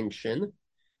intention,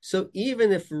 so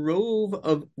even if rove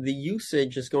of the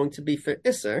usage is going to be for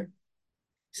Isser,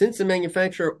 since the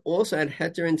manufacturer also had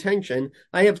heter intention,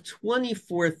 I have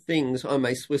 24 things on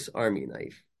my Swiss Army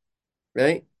knife,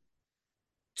 right?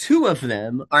 2 of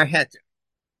them are heter.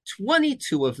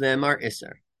 22 of them are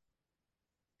Isser.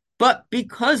 But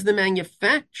because the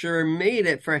manufacturer made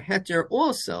it for heter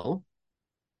also,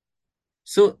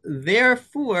 so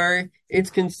therefore it's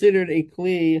considered a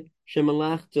Keli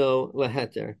Shemelachto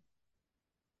laheter.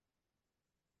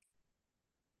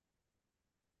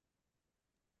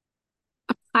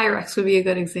 Pyrex would be a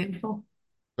good example.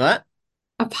 What?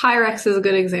 A Pyrex is a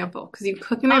good example because you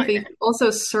cook in it, Oh, but you can also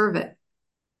serve it.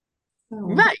 So,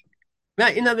 right.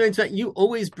 Right. In other words, you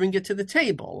always bring it to the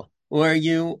table, or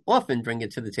you often bring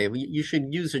it to the table. You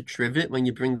should use a trivet when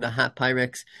you bring the hot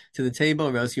Pyrex to the table,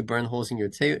 or else you burn holes in your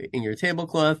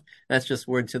tablecloth. That's just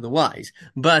word to the wise.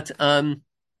 But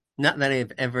not that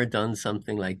I've ever done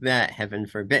something like that, heaven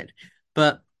forbid.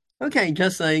 But okay,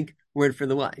 just like word for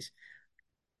the wise.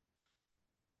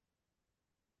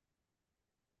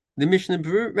 The Mishnah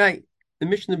Berurah, right? The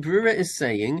Mishnah Berurah is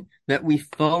saying that we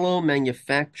follow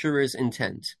manufacturer's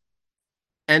intent.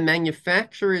 And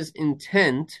manufacturer's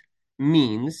intent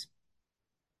means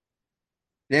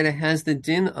that it has the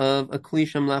din of a Keli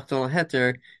Shemelachto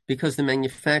heter because the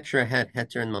manufacturer had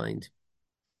heter in mind.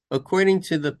 According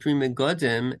to the Pri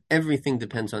Megadim, everything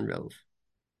depends on Rov.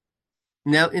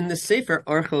 Now, in the Sefer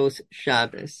Archos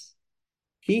Shabbos,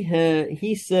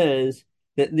 he says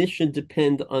that this should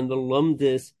depend on the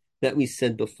lumdis that we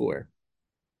said before,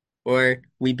 or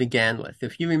we began with.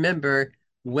 If you remember,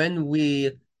 when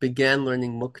we began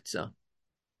learning Muktzah,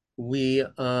 we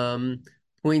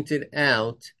pointed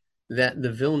out that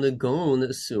the Vilna Gaon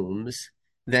assumes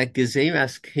that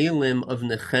Gezeras Kalim of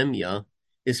Nehemiah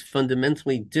is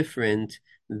fundamentally different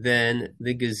than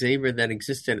the Gezerah that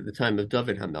existed at the time of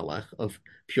David HaMelech of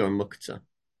pure Muktzah.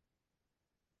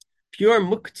 Pure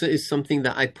Muktzah is something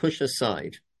that I push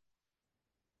aside.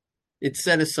 It's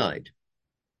set aside.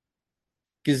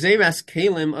 Gezeras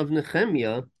Kalim of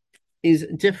Nehemiah is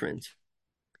different.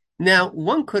 Now,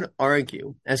 one could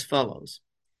argue as follows.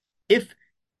 If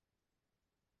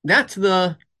that's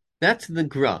the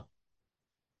gra.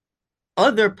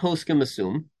 Other poskim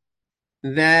assume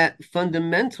that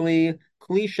fundamentally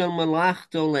Keli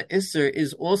Shemelachto le'isser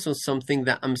is also something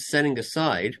that I'm setting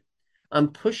aside. I'm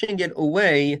pushing it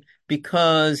away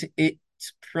because its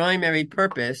primary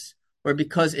purpose, or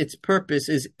because its purpose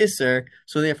is isser,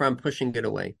 so therefore I'm pushing it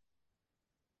away.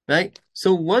 Right?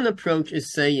 So one approach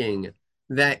is saying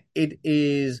that it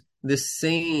is the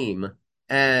same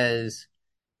as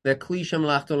that Keli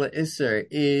Shemelachto le'isser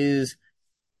is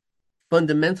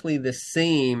fundamentally the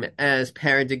same as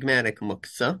paradigmatic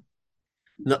muktzah.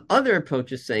 The other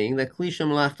approach is saying that Keli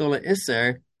Shemelachto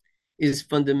le'isser is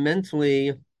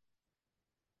fundamentally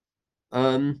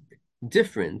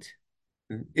different.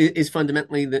 Is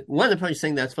fundamentally one approach is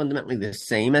saying that's fundamentally the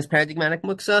same as paradigmatic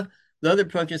muktzah. The other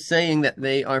approach is saying that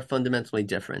they are fundamentally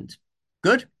different.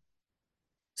 Good.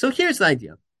 So here's the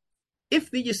idea: if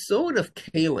the yesod of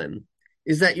kalim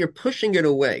is that you're pushing it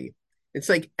away, it's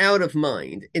like out of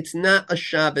mind. It's not a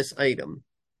Shabbos item.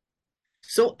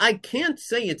 So I can't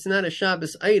say it's not a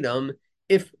Shabbos item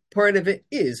if part of it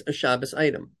is a Shabbos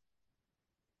item.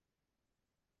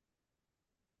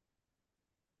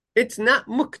 It's not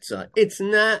muktzah. It's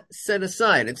not set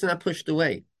aside. It's not pushed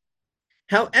away.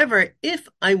 However, if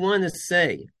I want to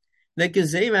say that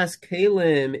Gezeras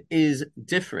Kalim is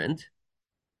different,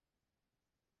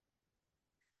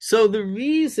 so the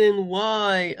reason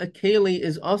why a Keli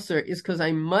is Usr is because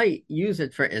I might use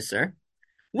it for Isser.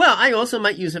 Well, I also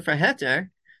might use it for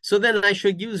Heter. So then I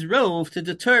should use Rov to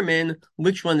determine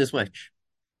which one is which.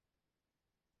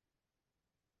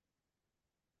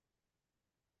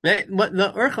 Right? What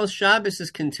the Orchos Shabbos is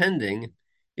contending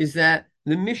is that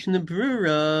the Mishnah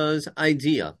Berurah's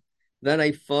idea that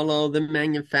I follow the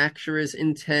manufacturer's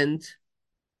intent,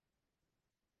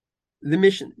 the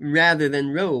mission rather than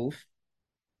Rov,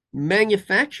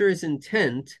 manufacturer's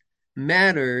intent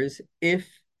matters if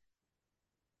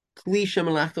Keli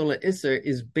Shemelachto le'isser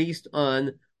is based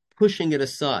on pushing it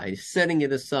aside, setting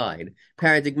it aside,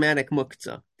 paradigmatic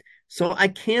muktzah. So I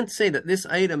can't say that this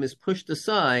item is pushed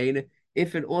aside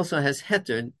if it also has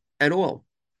heter at all.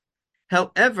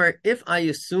 However, if I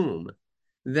assume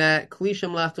that Keli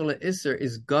Shemelachto le'isser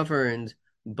is governed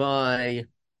by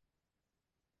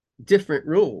different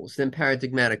rules than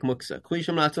paradigmatic muktzah, Keli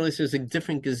Shemelachto le'isser is a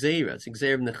different gezerah, it's a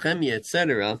gezerah of Nehemiah,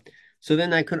 etc. So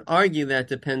then I could argue that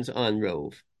depends on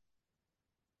Rov.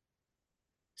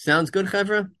 Sounds good,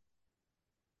 Chevra?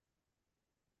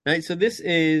 Right, so this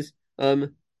is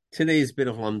today's bit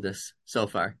of lumdus so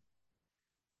far.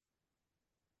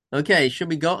 Okay, should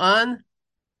we go on?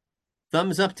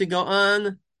 Thumbs up to go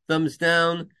on, thumbs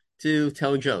down to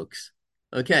tell jokes.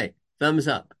 Okay, thumbs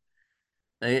up.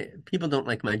 People don't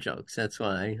like my jokes, that's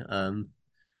why.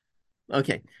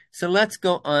 Okay, so let's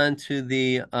go on to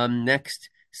the next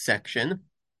section,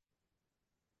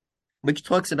 which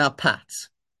talks about pots.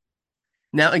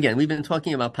 Now, again, we've been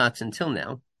talking about pots until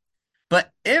now,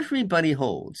 but everybody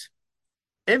holds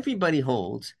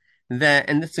that,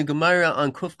 and it's a Gemara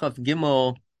on Kufkaf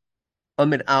Gimel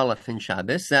Amid Aleph in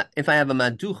Shabbos, that if I have a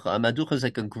maducha is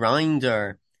like a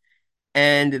grinder,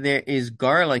 and there is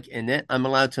garlic in it, I'm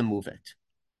allowed to move it.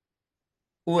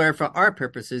 Or for our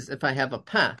purposes, if I have a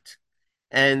pot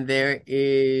and there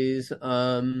is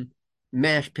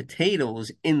mashed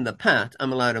potatoes in the pot,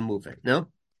 I'm allowed to move it. No?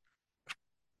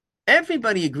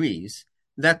 Everybody agrees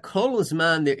that kol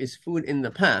zman there is food in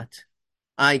the pot,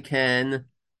 I can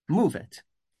move it.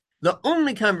 The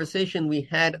only conversation we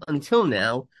had until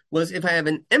now was if I have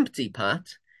an empty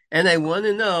pot and I want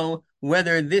to know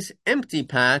whether this empty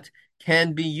pot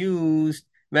can be used,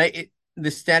 right?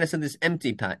 The status of this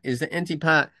empty pot. Is the empty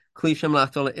pot Keli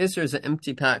Shemelachto la'isr, or is the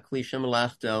empty pot Keli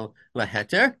Shemelachto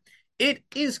laheter? It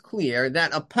is clear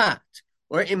that a pot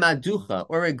or a maducha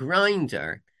or a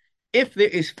grinder, if there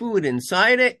is food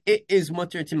inside it, it is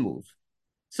mutter to move.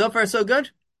 So far, so good?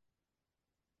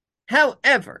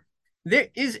 However, there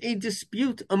is a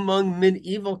dispute among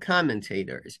medieval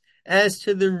commentators as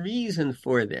to the reason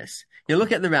for this. You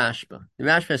look at the Rashba. The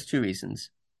Rashba has two reasons.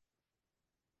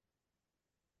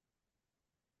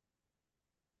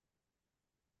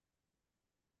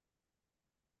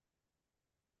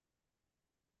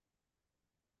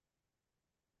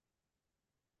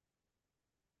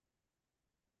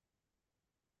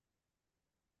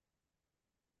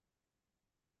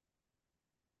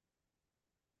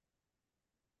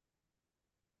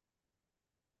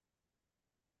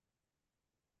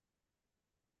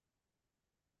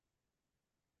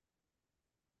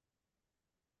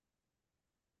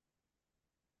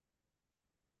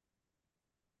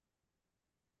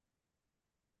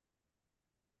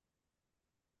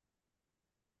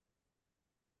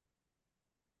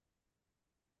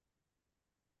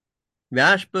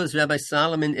 Rashba is Rabbi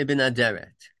Solomon ibn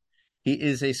Aderet. He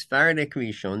is a Sephardic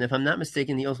Rishon. If I'm not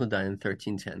mistaken, he also died in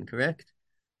 1310, correct?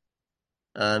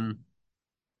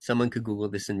 Someone could Google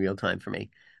this in real time for me.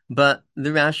 But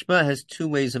the Rashba has two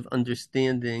ways of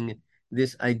understanding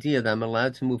this idea that I'm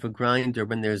allowed to move a grinder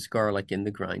when there's garlic in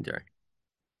the grinder.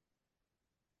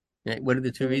 Right? What are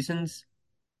the two reasons?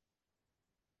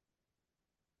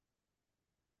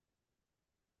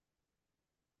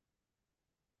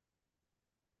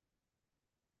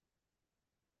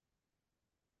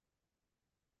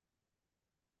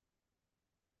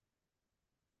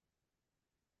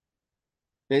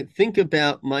 Right? Think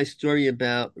about my story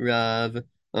about Rav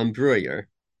Breuer,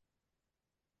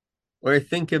 or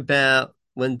think about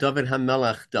when David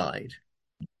HaMelech died.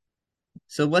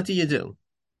 So what do?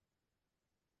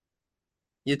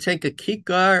 You take a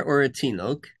kikar or a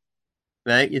tinok,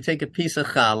 right? You take a piece of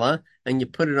challah and you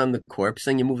put it on the corpse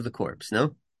and you move the corpse,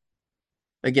 no?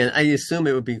 Again, I assume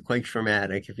it would be quite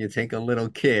traumatic if you take a little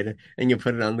kid and you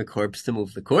put it on the corpse to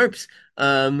move the corpse.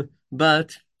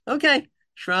 But okay,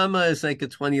 trauma is like a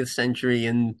 20th century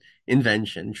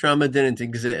invention. Trauma didn't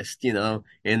exist,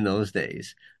 in those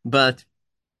days. But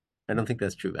I don't think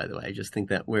that's true, by the way. I just think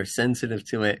that we're sensitive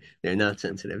to it. They're not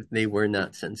sensitive. They were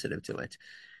not sensitive to it.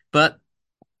 But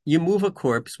you move a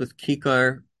corpse with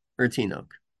kikar or tinok.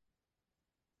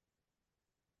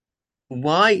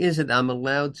 Why is it I'm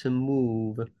allowed to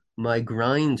move my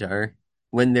grinder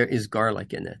when there is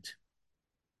garlic in it?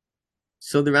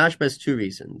 So the Rashba has two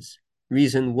reasons.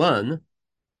 Reason one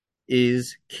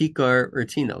is kikar or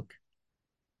tinok.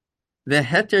 The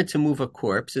heter to move a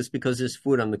corpse is because there's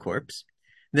food on the corpse.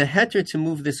 The heter to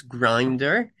move this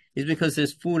grinder is because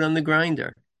there's food on the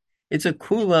grinder. It's a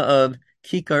kula of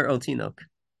kikar or tinok.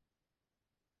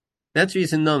 That's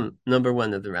reason number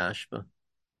one of the Rashba.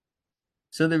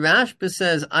 So the Rashba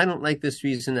says, I don't like this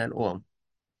reason at all.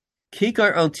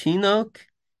 Kikar al tinok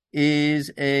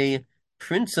is a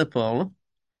principle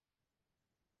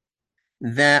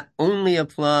that only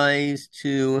applies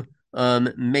to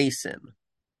mesim.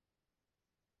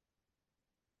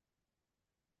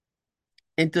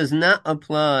 It does not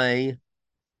apply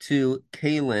to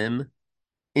kalim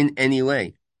in any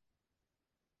way.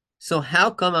 So how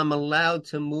come I'm allowed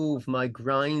to move my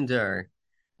grinder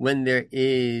when there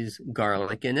is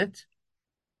garlic in it?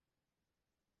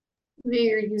 Maybe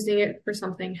you're using it for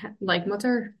something like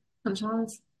mutter on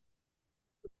Shabbos.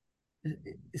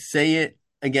 Say it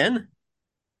again?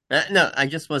 No, I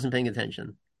just wasn't paying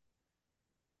attention.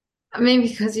 Maybe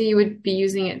because you would be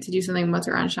using it to do something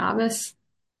mutter on Shabbos.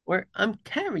 Or I'm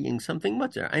carrying something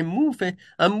mutter. I'm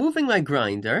moving my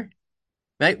grinder,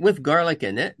 right, with garlic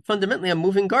in it. Fundamentally, I'm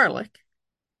moving garlic,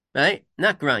 right?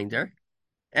 Not grinder.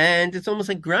 And it's almost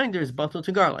like grinder is bottled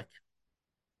to garlic.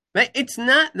 Right? It's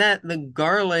not that the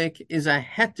garlic is a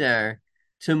heter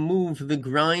to move the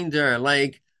grinder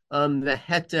like the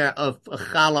heter of a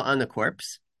challah on a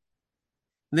corpse.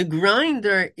 The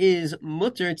grinder is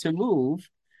mutter to move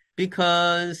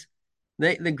because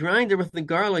the grinder with the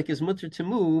garlic is mutter to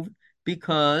move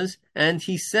because, and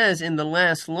he says in the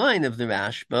last line of the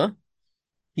Rashba,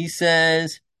 he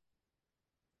says,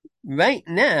 right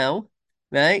now,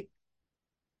 right,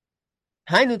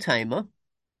 Hainu Taima,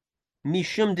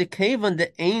 Mishum de Kevan de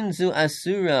Einzu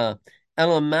Asura,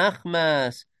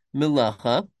 Elamachmas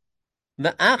Milacha,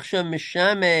 Va'achsha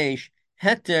Mishamesh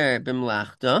Heter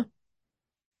Bimlachta,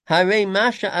 Hare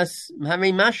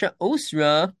Masha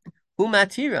Osra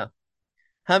Humatira.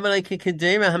 The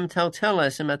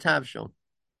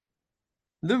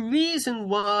reason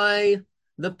why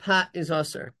the pot is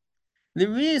usser, the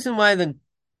reason why the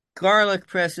garlic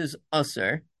press is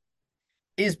usser,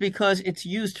 is because it's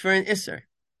used for an isser.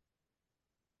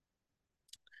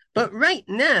 But right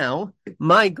now,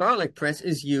 my garlic press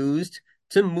is used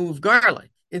to move garlic.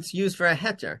 It's used for a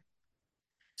heter.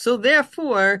 So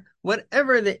therefore,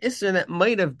 whatever the isser that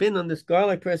might have been on this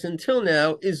garlic press until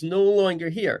now is no longer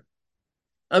here.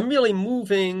 I'm really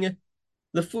moving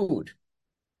the food.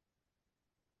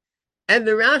 And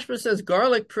the Rashba says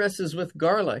garlic presses with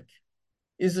garlic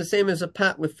is the same as a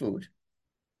pot with food.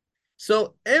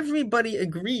 So everybody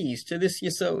agrees to this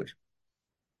yesod.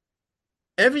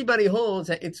 Everybody holds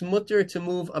that it's mutter to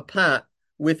move a pot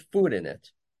with food in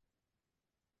it.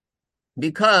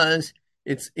 Because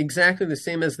it's exactly the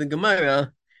same as the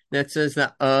Gemara that says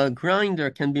that a grinder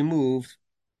can be moved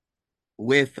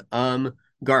with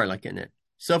garlic in it.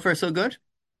 So far, so good?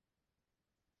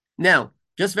 Now,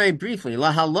 just very briefly,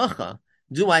 la halacha,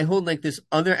 do I hold like this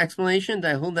other explanation? Do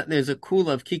I hold that there's a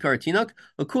kula of kikar tinok?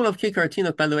 A kula of kikar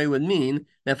tinok, by the way, would mean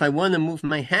that if I want to move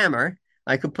my hammer,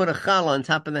 I could put a challah on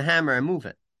top of the hammer and move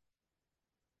it.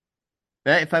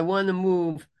 Right? If I want to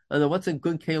move, I don't know, what's a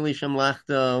good Keli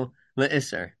Shemelachto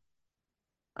le'isser?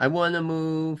 I want to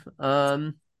move,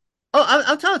 I'll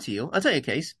tell it to you. I'll tell you a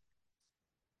case.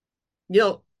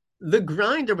 The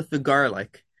grinder with the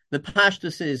garlic, the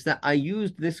pashtus is that I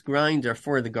used this grinder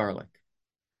for the garlic.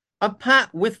 A pot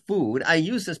with food, I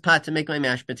use this pot to make my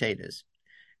mashed potatoes.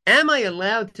 Am I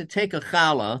allowed to take a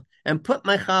challah and put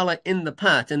my challah in the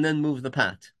pot and then move the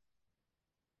pot?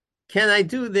 Can I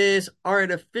do this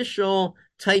artificial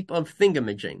type of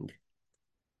thingamajig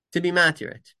to be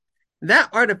matirit? That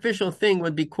artificial thing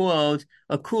would be called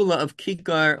a kula of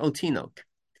kikar otinok.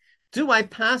 Do I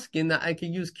paskin that I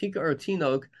can use kikar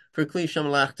otinok for Keli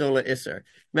Shemelachto le'isser?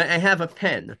 I have a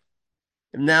pen.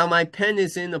 Now my pen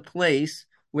is in a place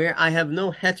where I have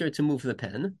no heter to move the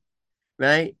pen,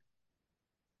 right?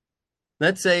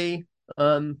 Let's say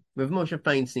Rav Moshe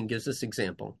Feinstein gives this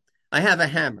example. I have a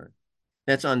hammer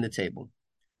that's on the table.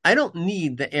 I don't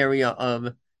need the area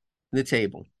of the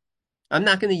table. I'm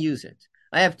not going to use it.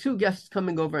 I have two guests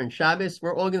coming over on Shabbos.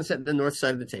 We're all going to sit at the north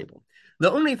side of the table.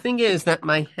 The only thing is that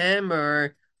my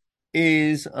hammer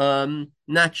is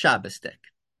not Shabbos stick.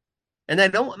 And I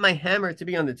don't want my hammer to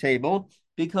be on the table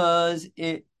because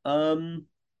it's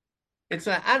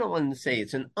I don't want to say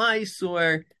it's an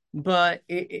eyesore, but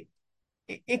it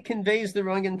conveys the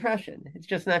wrong impression. It's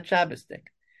just not Shabbos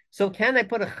stick. So can I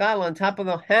put a chal on top of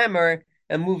the hammer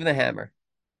and move the hammer?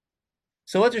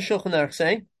 So what does Shulchan Aruch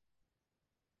say?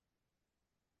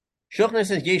 Shulchan Aruch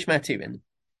says yesh matirin,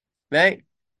 right?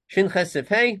 Shin chesef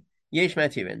hey yesh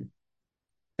matirin.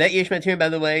 That yesh matirin, by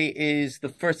the way, is the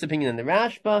first opinion in the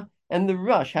Rashba, and the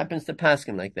Rush happens to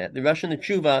paskin like that. The Rush and the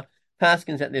Tshuva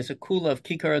paskins that there's a kula of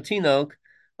kikar otinok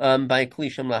by Keli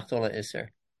Shemelachto le'isser.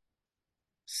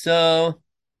 So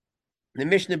the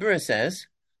Mishnah Berurah says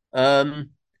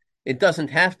it doesn't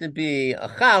have to be a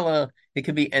challah. It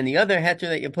could be any other heter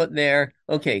that you put there.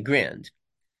 Okay, grand.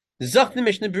 Zach the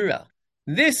Mishnah Berurah.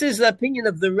 This is the opinion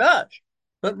of the Rush,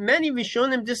 but many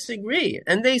Rishonim disagree,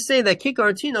 and they say that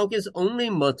kikar tinok is only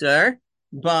mutter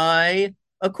by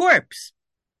a corpse.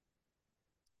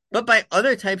 But by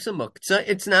other types of muktzah,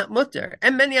 it's not mutter.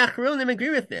 And many achronim agree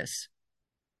with this.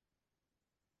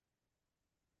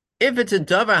 If it's a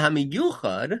davar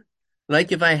hamiyuchad,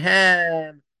 like if I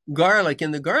have garlic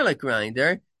in the garlic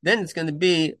grinder, then it's going to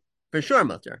be for sure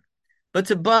mutter. But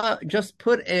to just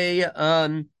put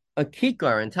a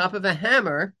kikar on top of a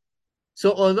hammer,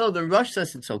 so although the Rush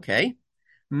says it's okay,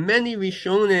 many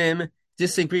Rishonim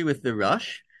disagree with the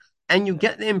Rush, and you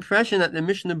get the impression that the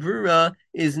Mishnah Berurah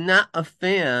is not a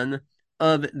fan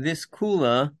of this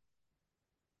kula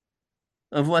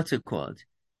of what's it called?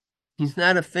 He's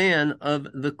not a fan of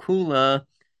the kula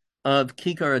of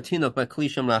kikar otinok by Keli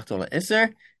Shemelachto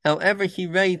le'isser. However, he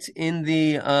writes in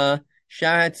the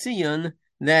Sharat Tziyun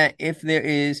that if there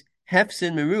is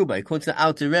hefsid meruba, he quotes the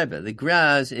Alter Rebbe, the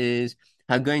Graz is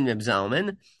Hagoyin Reb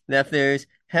Zalman, that if there's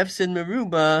hefsid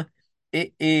meruba,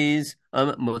 it is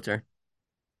mutter.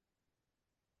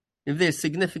 if there's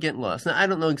significant loss. Now, I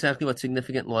don't know exactly what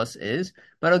significant loss is,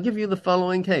 but I'll give you the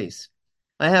following case.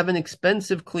 I have an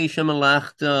expensive Keli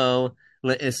Shemelachto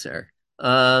le'isser.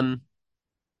 I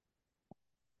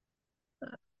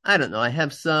don't know.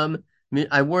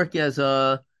 I work in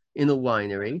a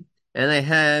winery, and I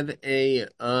have a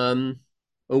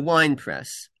wine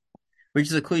press, which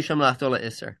is a Keli Shemelachto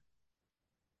le'isser.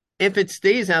 If it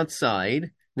stays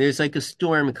outside, there's like a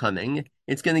storm coming,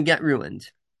 it's going to get ruined.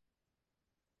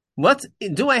 What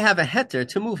do I have a heter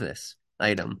to move this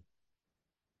item?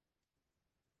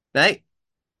 Right?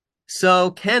 So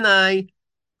can I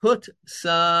put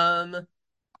some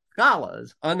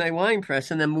challahs on my wine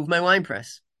press and then move my wine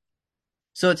press?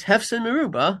 So it's hefsen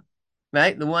meruba,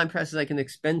 right? The wine press is like an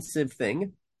expensive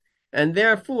thing. And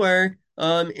therefore,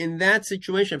 in that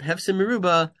situation of hefsen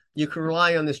meruba, you can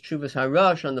rely on this Chuvas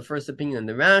Harash, on the first opinion in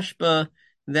the Rashba,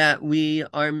 that we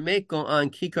are meko on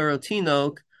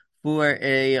kikarotinok for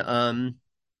we're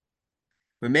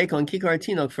meko on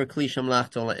kikarotinok for Keli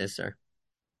Shemelachto le'isser.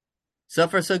 So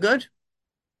far, so good?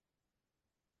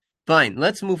 Fine,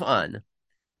 let's move on.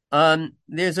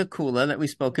 There's a kula that we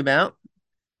spoke about.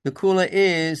 The kula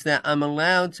is that I'm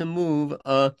allowed to move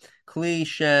a Keli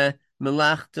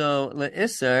Shemelachto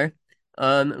le'isser,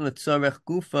 letzorech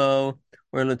gufo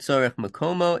or letzorech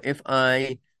makomo. If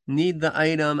I need the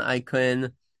item, I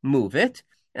can move it.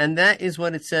 And that is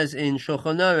what it says in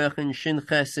Shulchan Aruch in Shin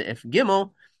Ches If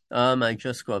Gimel. I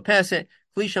just scroll past it.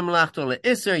 Keli Shemelachto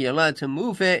le'isser, you're allowed to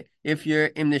move it if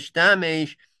you're im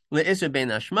nishtamesh le'isser ben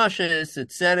hashmashes,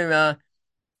 etc.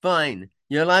 Fine.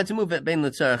 You're allowed to move it ben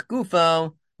letzarech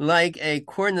gufo, like a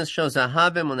cornice shows a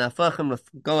habim on afachim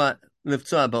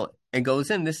liftzabo. It goes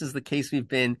in. This is the case we've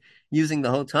been using the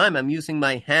whole time. I'm using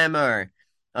my hammer.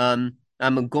 I'm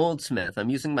a goldsmith. I'm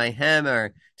using my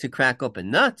hammer to crack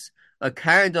open nuts. A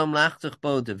karadom lachtich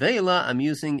bo devela. I'm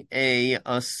using a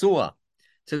saw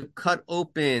to cut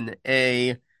open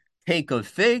a cake of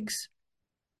figs.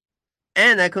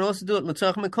 And I could also do it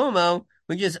l'tzarech mekomo,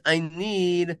 which is I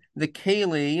need the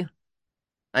keli.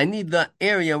 I need the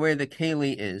area where the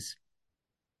keli is.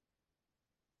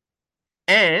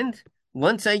 And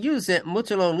once I use it,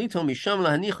 once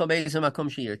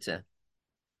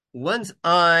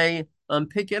I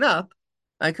pick it up,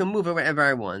 I can move it wherever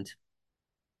I want.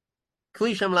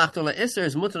 Once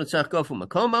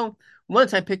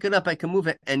I pick it up, I can move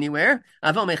it anywhere.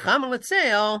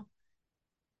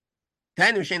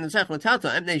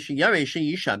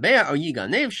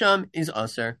 Is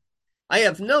usher. I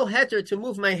have no heter to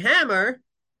move my hammer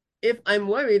if I'm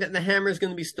worried that the hammer is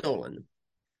going to be stolen.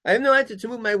 I have no heter to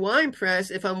move my wine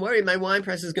press if I'm worried my wine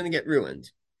press is going to get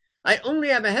ruined. I only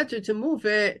have a heter to move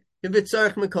it if it's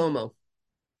tzarech mekomo.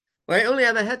 Or I only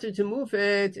have a heter to move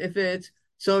it if it's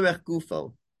tzorech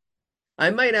gufo.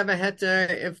 I might have a heter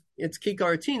if it's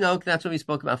kikar tinok. That's what we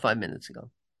spoke about 5 minutes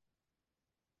ago.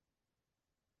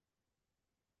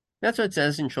 That's what it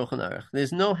says in Shulchan Aruch.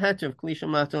 There's no heter of Keli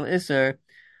Shemelachto le'isser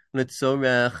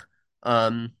letzorech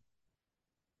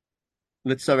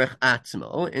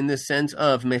atzmo, in the sense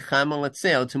of mechama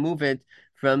letzeo, to move it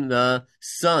from the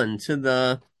sun to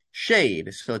the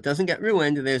shade, so it doesn't get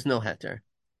ruined. There's no heter.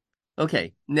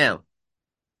 Okay, now,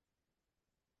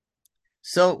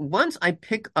 so once I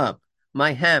pick up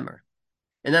my hammer,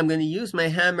 and I'm going to use my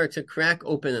hammer to crack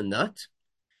open a nut,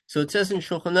 so it says in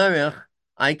Shulchan Aruch,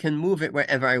 I can move it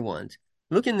wherever I want.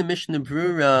 Look in the Mishnah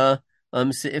Brura,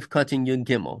 Seif Cutting Yud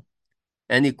Gimel,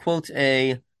 and he quotes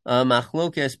a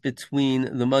machlokes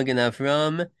between the Magen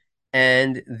Avram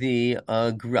and the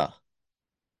Gra.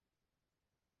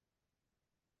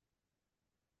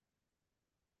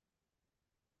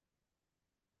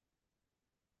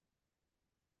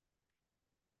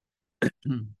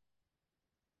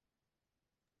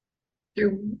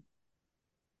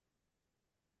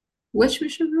 Which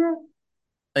Mishnah?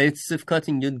 It's Sifkat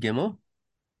Yud Gimel.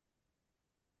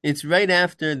 It's right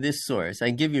after this source. I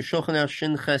give you Shulchan Aruch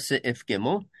Shin Ches If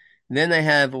Gimel. Then I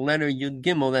have letter Yud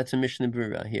Gimel. That's a Mishnah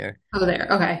Brura here. Oh, there.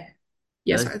 Okay.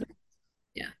 Yes.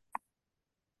 Yeah.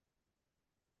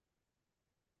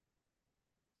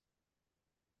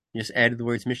 Just added the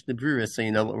words Mishnah Brura so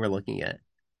you know what we're looking at.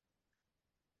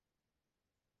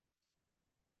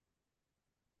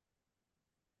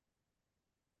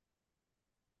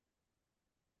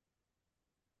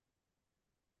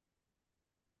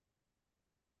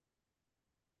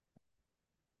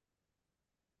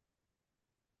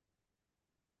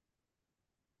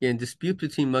 Yeah, dispute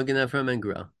between Magen Avram and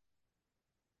Gra.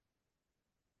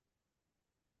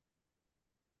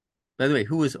 By the way,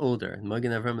 who was older,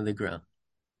 Magen Avram or the Gra?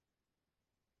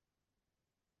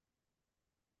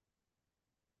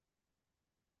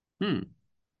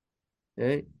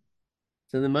 Right.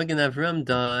 So the Magen Avram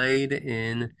died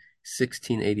in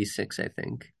 1686, I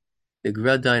think. The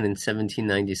Gra died in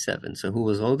 1797. So who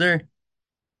was older?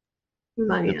 The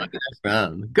Magen. Magen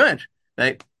Avram. Good.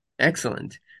 Right.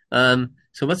 Excellent. So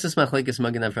what's this machlekes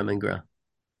Magen Avram and Gra?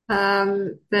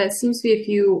 That seems to be if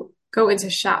you go into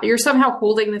shop, you're somehow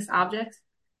holding this object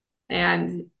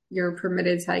and you're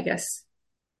permitted to, I guess,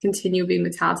 continue being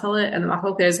metaltal it. And the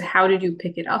machlokes is how did you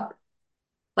pick it up?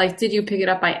 Like, did you pick it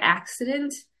up by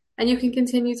accident and you can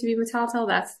continue to be metaltal?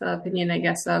 That's the opinion, I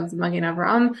guess, of the Magen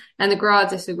Avraham. And the Gra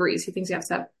disagrees. He thinks you have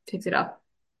to have picked it up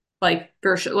like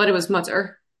when it was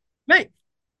mutter. Right.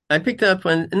 I picked up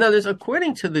when, in others,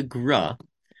 according to the Gra,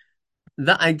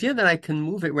 the idea that I can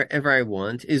move it wherever I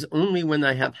want is only when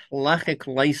I have halachic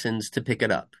license to pick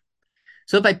it up.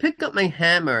 So if I pick up my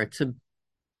hammer to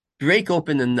break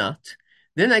open a nut,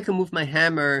 then I can move my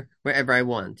hammer wherever I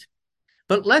want.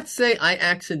 But let's say I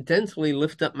accidentally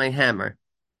lift up my hammer.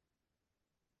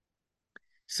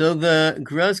 So the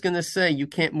Gra is going to say you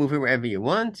can't move it wherever you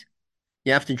want.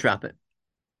 You have to drop it.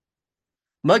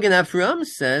 Magen Avraham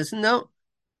says, no,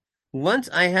 once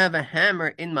I have a hammer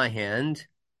in my hand,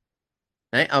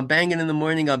 right, I'll bang it in the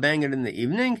morning, I'll bang it in the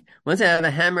evening. Once I have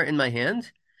a hammer in my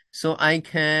hand, so I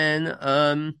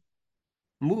can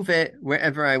move it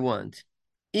wherever I want,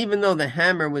 even though the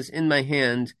hammer was in my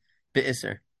hand,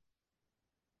 be'isr.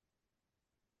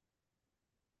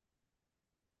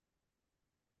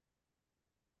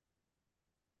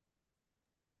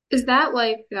 Is that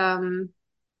like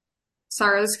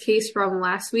Sarah's case from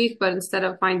last week, but instead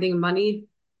of finding money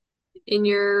in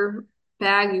your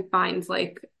bag, you find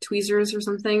like tweezers or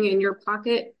something in your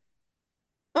pocket?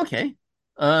 Okay.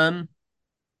 Yeah,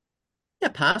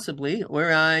 possibly.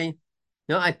 Where I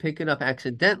pick it up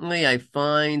accidentally. I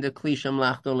find a Keli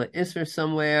Shemelachto le'isr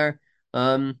somewhere.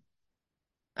 I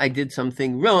did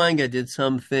something wrong. I did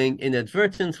something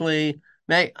inadvertently.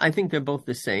 I think they're both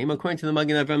the same. According to the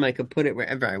Magen Avraham, I could put it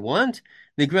wherever I want.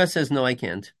 The Gra says, no, I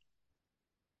can't.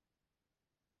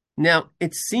 Now,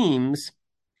 it seems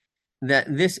that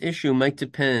this issue might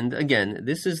depend, again,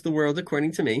 this is the world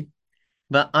according to me,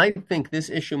 but I think this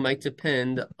issue might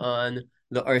depend on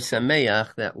the Or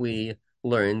Sameach that we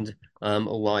learned a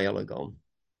while ago.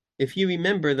 If you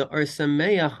remember, the Or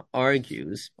Sameach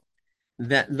argues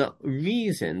that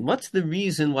what's the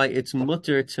reason why it's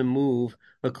mutter to move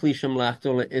a Keli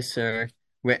Shemelachto le'isr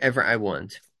wherever I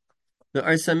want? The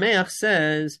Or Sameach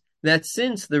says that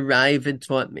since the Ravid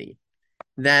taught me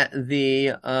that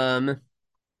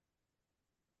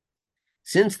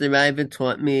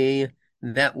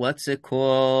what's it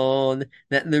called?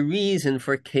 That the reason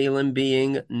for kalim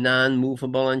being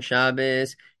non-movable on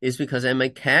Shabbos is because I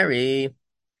might carry.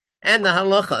 And the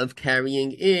halacha of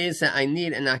carrying is that I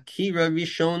need an akira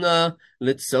rishona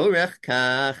litzorech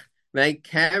kach. Right?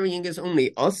 Carrying is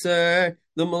only usher.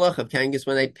 The malach of carrying is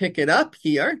when I pick it up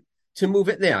here to move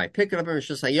it there. I pick it up in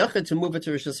Rosh Hashanah to move it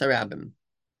to Rosh Hashanah.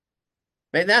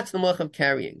 Right? That's the malach of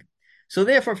carrying. So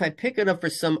therefore, if I pick it up for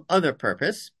some other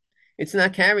purpose, it's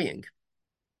not carrying.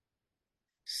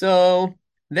 So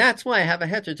that's why I have a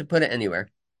heter to put it anywhere.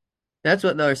 That's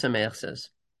what the Or Sameach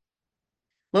says.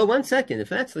 Well, one second. If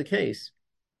that's the case,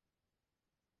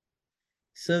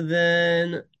 so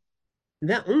then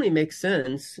that only makes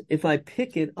sense if I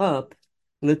pick it up,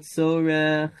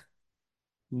 litzorech,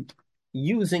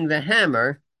 using the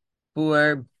hammer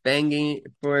for banging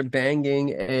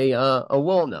a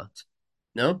walnut.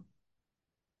 No?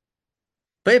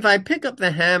 But if I pick up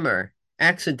the hammer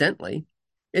accidentally,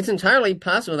 it's entirely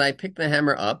possible that I pick the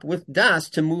hammer up with das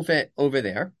to move it over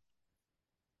there.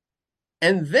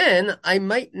 And then I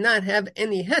might not have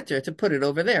any heter to put it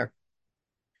over there.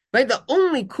 Right? The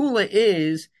only kula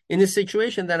is in a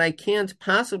situation that I can't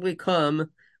possibly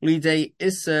come lidei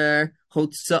iser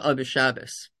hotza'ah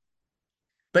b'Shabbos.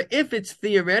 But if it's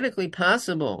theoretically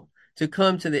possible to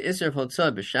come to the iser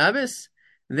hotza'ah b'Shabbos,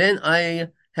 then I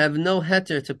have no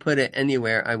heter to put it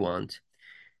anywhere I want.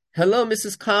 Hello,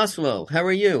 Mrs. Coslow. How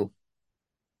are you?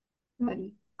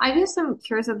 Good. I just am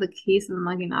curious of the case of the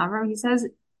Magen Avraham. He says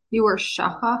you were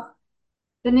shachach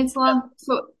the nitzla.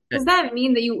 So does that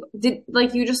mean that you did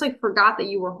like you just like forgot that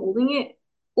you were holding it,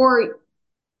 or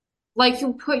like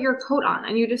you put your coat on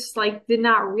and you just like did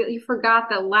not really you forgot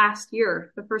that last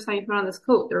year the first time you put on this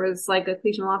coat there was like a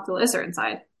Keli Shemelachto iser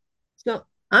inside. So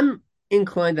I'm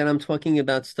inclined that I'm talking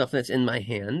about stuff that's in my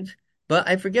hand, but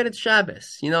I forget it's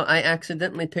Shabbos. I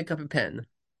accidentally pick up a pen,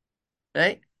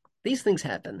 right? These things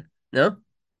happen, no?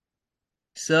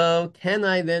 So can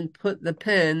I then put the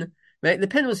pen, right? The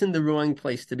pen was in the wrong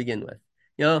place to begin with.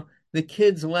 The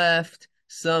kids left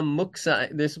some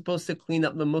muksa. They're supposed to clean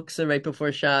up the muksa right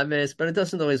before Shabbos, but it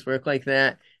doesn't always work like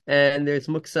that. and there's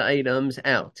muksa items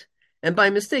out. And by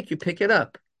mistake, you pick it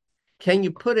up. Can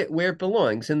you put it where it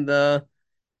belongs, in the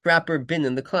proper bin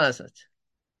in the closet?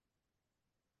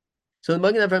 So the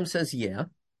Magen Avraham says, yeah.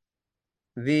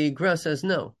 The Gra says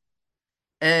no.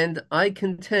 And I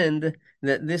contend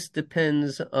that this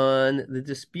depends on the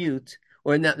dispute,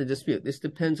 or not the dispute. This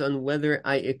depends on whether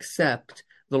I accept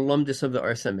the lumdis of the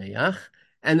Or Sameach.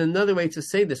 And another way to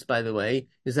say this, by the way,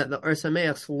 is that the Or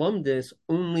Sameach's lumdis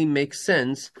only makes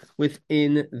sense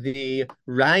within the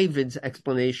Ravid's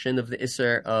explanation of the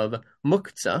Isser of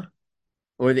Muktzah,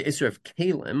 or the Isser of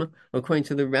Kalim, according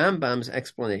to the Rambam's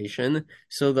explanation.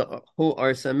 So the whole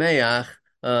Or Sameach,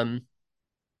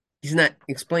 he's not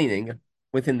explaining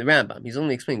within the Rambam. He's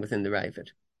only explaining within the Ravid.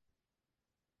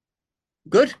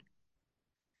 Good?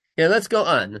 Yeah, let's go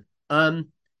on.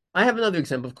 I have another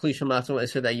example of Keli Shemelachto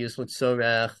Isser that I use with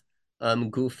Sorech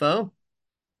Gufo,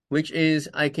 which is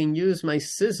I can use my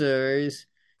scissors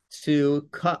to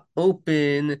cut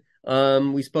open.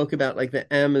 We spoke about like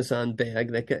the Amazon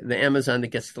bag, the Amazon that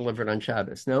gets delivered on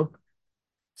Shabbos, no?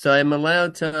 So I'm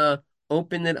allowed to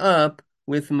open it up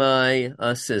with my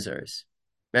scissors,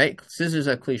 right? Scissors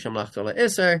are Keli Shemelachto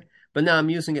Isser, but now I'm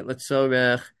using it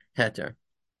L'tzorech Heter.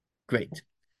 Great.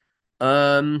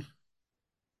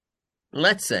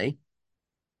 Let's say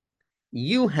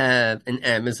you have an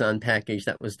Amazon package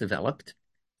that was delivered.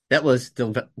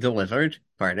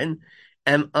 Pardon.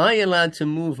 Am I allowed to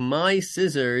move my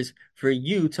scissors for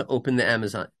you to open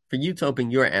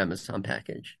your Amazon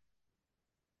package?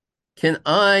 Can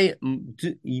I move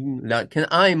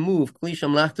Keli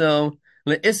Shemelachto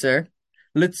L'Isser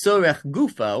L'Tzorech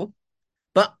Gufo,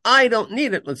 but I don't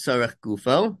need it L'Tzorech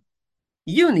Gufo.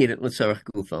 You need it L'Tzorech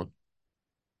Gufo.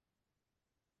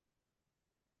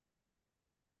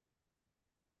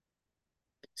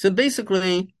 So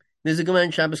basically, there's a Gemara in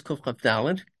Shabbos Kuf Chaf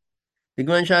Daled. The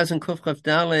Gemara in Shabbos and Kuf Chaf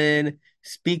Daled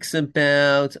speaks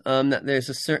about that there's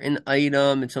a certain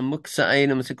item, it's a muksa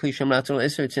item, it's a Keli Shemelachto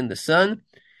L'Isser, it's in the sun.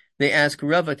 They ask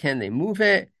Rava, can they move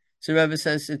it? So Rava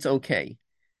says it's okay.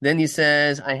 Then he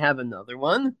says, I have another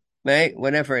one, right?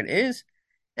 Whatever it is.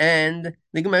 And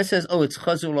the Gemara says, oh, it's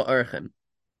chazul la'orchem.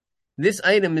 This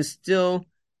item is still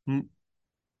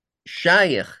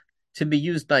shayich to be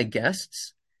used by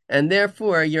guests, and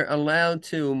therefore you're allowed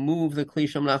to move the Keli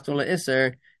Shemelachto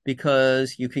L'Isser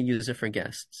because you can use it for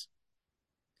guests.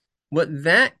 What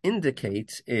that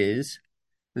indicates is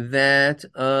that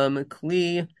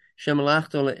Keli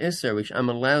Shemelachto L'Isser, which I'm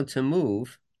allowed to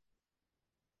move,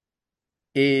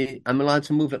 I'm allowed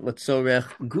to move it L'Tzorech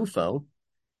Gufo,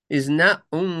 is not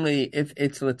only if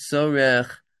it's L'Tzorech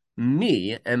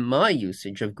me and my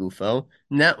usage of Gufo,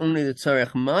 not only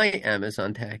L'Tzorech my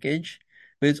Amazon package,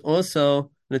 but it's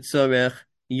also L'Tzorech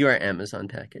your Amazon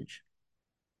package.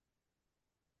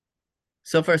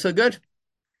 So far, so good.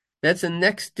 That's the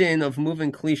next din of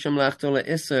moving Keli Shemelachto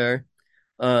L'Isser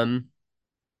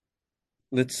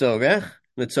L'Tzorech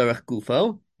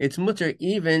Gufo. It's mutter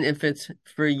even if it's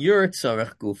for your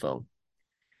Tzorech Gufo.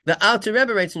 The Alter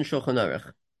Rebbe writes in Shulchan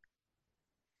Aruch,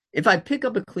 if I pick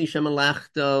up a Keli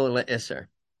Shemelachto L'Isser,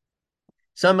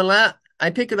 so I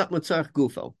pick it up L'Tzorech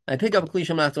Gufo. I pick up a Keli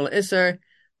Shemelachto L'Isser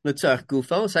L'Tzorech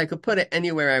Gufo, so I could put it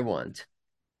anywhere I want.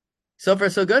 So far,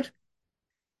 so good.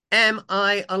 Am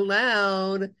I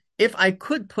allowed, if I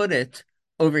could put it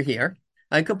over here,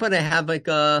 I could have like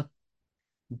a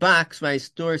box where I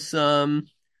store some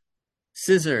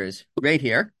scissors right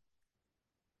here,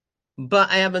 but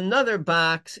I have another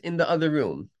box in the other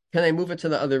room. Can I move it to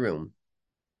the other room?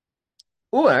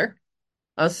 Or,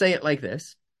 I'll say it like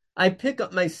this. I pick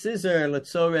up my scissor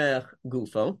L'Tzorech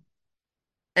Gufo.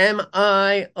 Am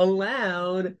I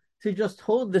allowed to just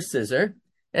hold the scissor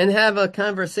and have a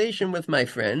conversation with my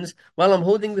friends while I'm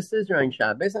holding the scissor on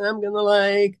Shabbos, and I'm going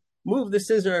to move the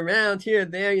scissor around here,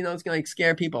 there, it's going to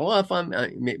scare people off.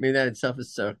 Maybe that itself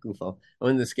is so goofy. I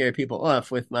want to scare people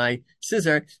off with my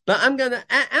scissor, but am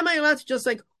I allowed to just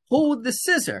hold the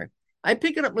scissor? I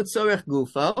pick it up with Sorech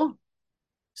Gufo,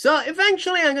 so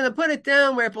eventually I'm going to put it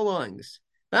down where it belongs.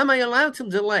 But am I allowed to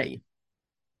delay?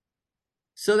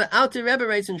 So the Alter Rebbe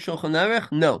writes in Shulchan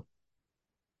Aruch, no.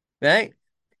 Right?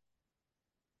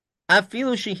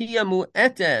 Afilu shehiya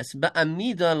mu'etes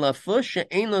ba'amida lafush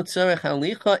she'eino tzorech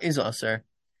halicha is aser.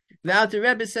 The Alter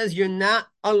Rebbe says you're not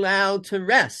allowed to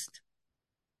rest.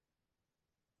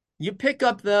 You pick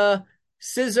up the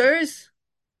scissors,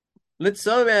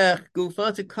 L'Tzorech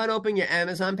Gufa, to cut open your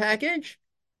Amazon package.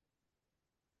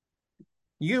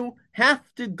 You have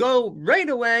to go right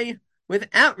away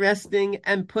without resting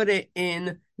and put it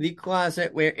in the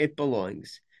closet where it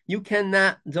belongs. You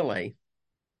cannot delay.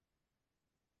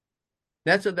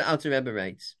 That's what the Alter Rebbe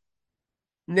writes.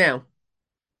 Now,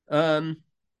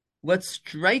 What's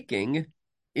striking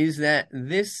is that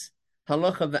this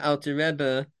halacha of the Alter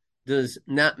Rebbe does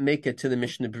not make it to the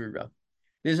Mishnah Brura.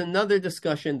 There's another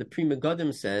discussion. The Pri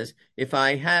Megadim says if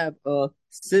I have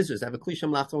scissors, I have a Keli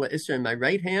Shemelachto Isser in my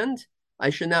right hand, I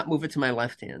should not move it to my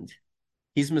left hand.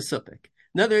 He's Mesupik.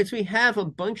 In other words, we have a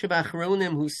bunch of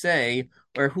Achronim who say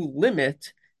or who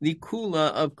limit the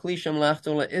kula of Keli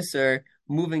Shemelachto Isser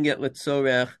moving it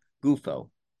letzorech gufo.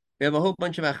 We have a whole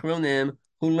bunch of Achronim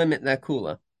who limit that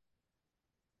kula.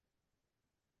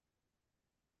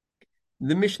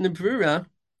 The Mishnah Brura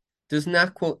does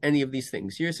not quote any of these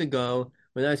things. Years ago,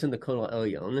 when I was in the Kollel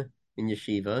Elyon in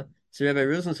Yeshiva, so Rabbi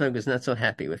Rosenzweig was not so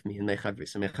happy with me in my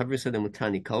Chavrisa. My Chavrisa then with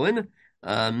Tani Cohen,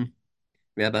 Rabbi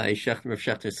Rav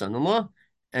Shechter's son-in-law,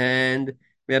 and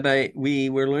we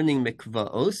were learning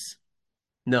mikvaos.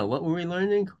 No, what were we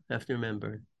learning? I have to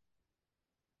remember.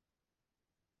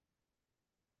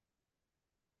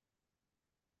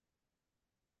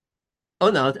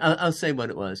 Oh no, I'll say what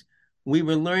it was. We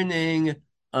were learning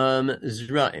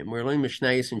Zra'im. We were learning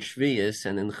Mishnayos and Shviyos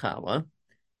and in Chala.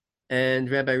 And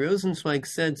Rabbi Rosenzweig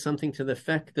said something to the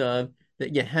effect of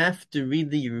that you have to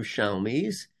read the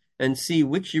Yerushalmis and see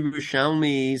which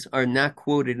Yerushalmis are not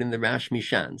quoted in the Rash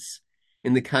Mishans,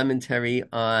 in the commentary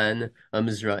on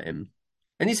Zra'im.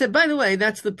 And he said, by the way,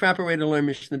 that's the proper way to learn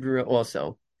Mishnah Brura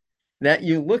also, that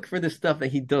you look for the stuff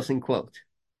that he doesn't quote.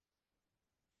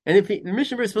 And if the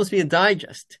Mishnah Berurah is supposed to be a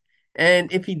digest,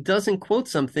 and if he doesn't quote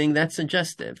something, that's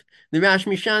suggestive. The Rash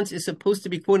Mishans is supposed to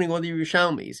be quoting all the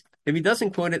Yerushalmis. If he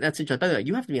doesn't quote it, that's suggestive. By the way,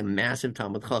 you have to be a massive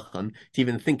Talmud Chacham to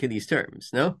even think of these terms,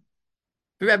 no?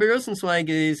 But Rabbi Rosenzweig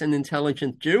is an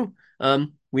intelligent Jew.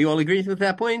 We all agree with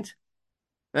that point,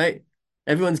 right?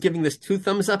 Everyone's giving this 2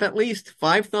 thumbs up at least,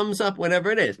 5 thumbs up,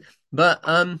 whatever it is. But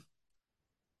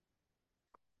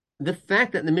the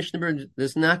fact that the Mishnah Berurah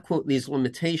does not quote these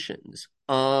limitations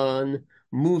on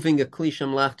moving a Keli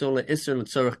Shemelachto le'isser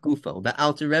l'tzorech gufo, the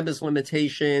Alter Rebbe's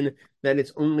limitation that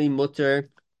it's only mutter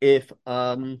if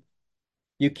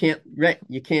you can't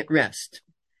rest,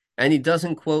 and he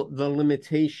doesn't quote the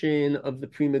limitation of the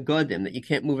Pri Megadim that you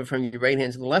can't move it from your right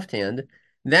hand to the left hand.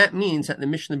 That means that the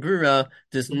Mishnah Berurah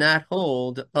does not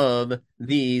hold of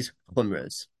these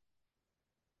chumras,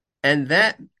 and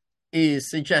that is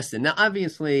suggested. Now,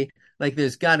 obviously, like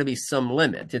there's got to be some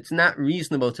limit. It's not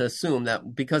reasonable to assume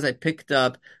that because I picked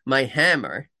up my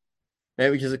hammer,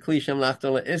 right, which is a Keli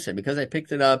Shemelachto le'isser, because I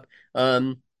picked it up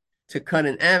to cut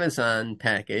an Amazon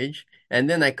package, and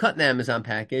then I cut an Amazon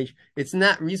package, it's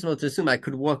not reasonable to assume I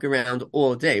could walk around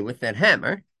all day with that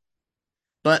hammer.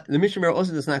 But the Mishnah Berurah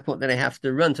also does not quote that I have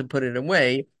to run to put it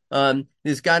away.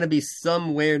 There's got to be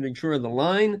somewhere to draw the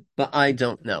line, but I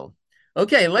don't know.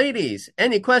 Okay, ladies,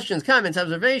 any questions, comments,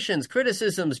 observations,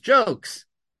 criticisms, jokes,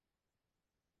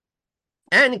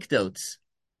 anecdotes?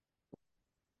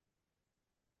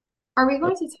 Are we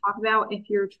going to talk about if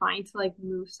you're trying to like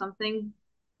move something,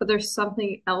 but there's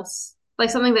something else, like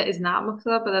something that is not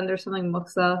muksa, but then there's something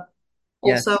muksa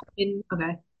Yes. also in,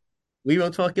 okay. We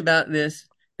will talk about this,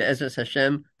 the Ezras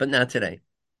Hashem, but not today.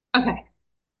 Okay.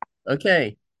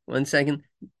 Okay, 1 second.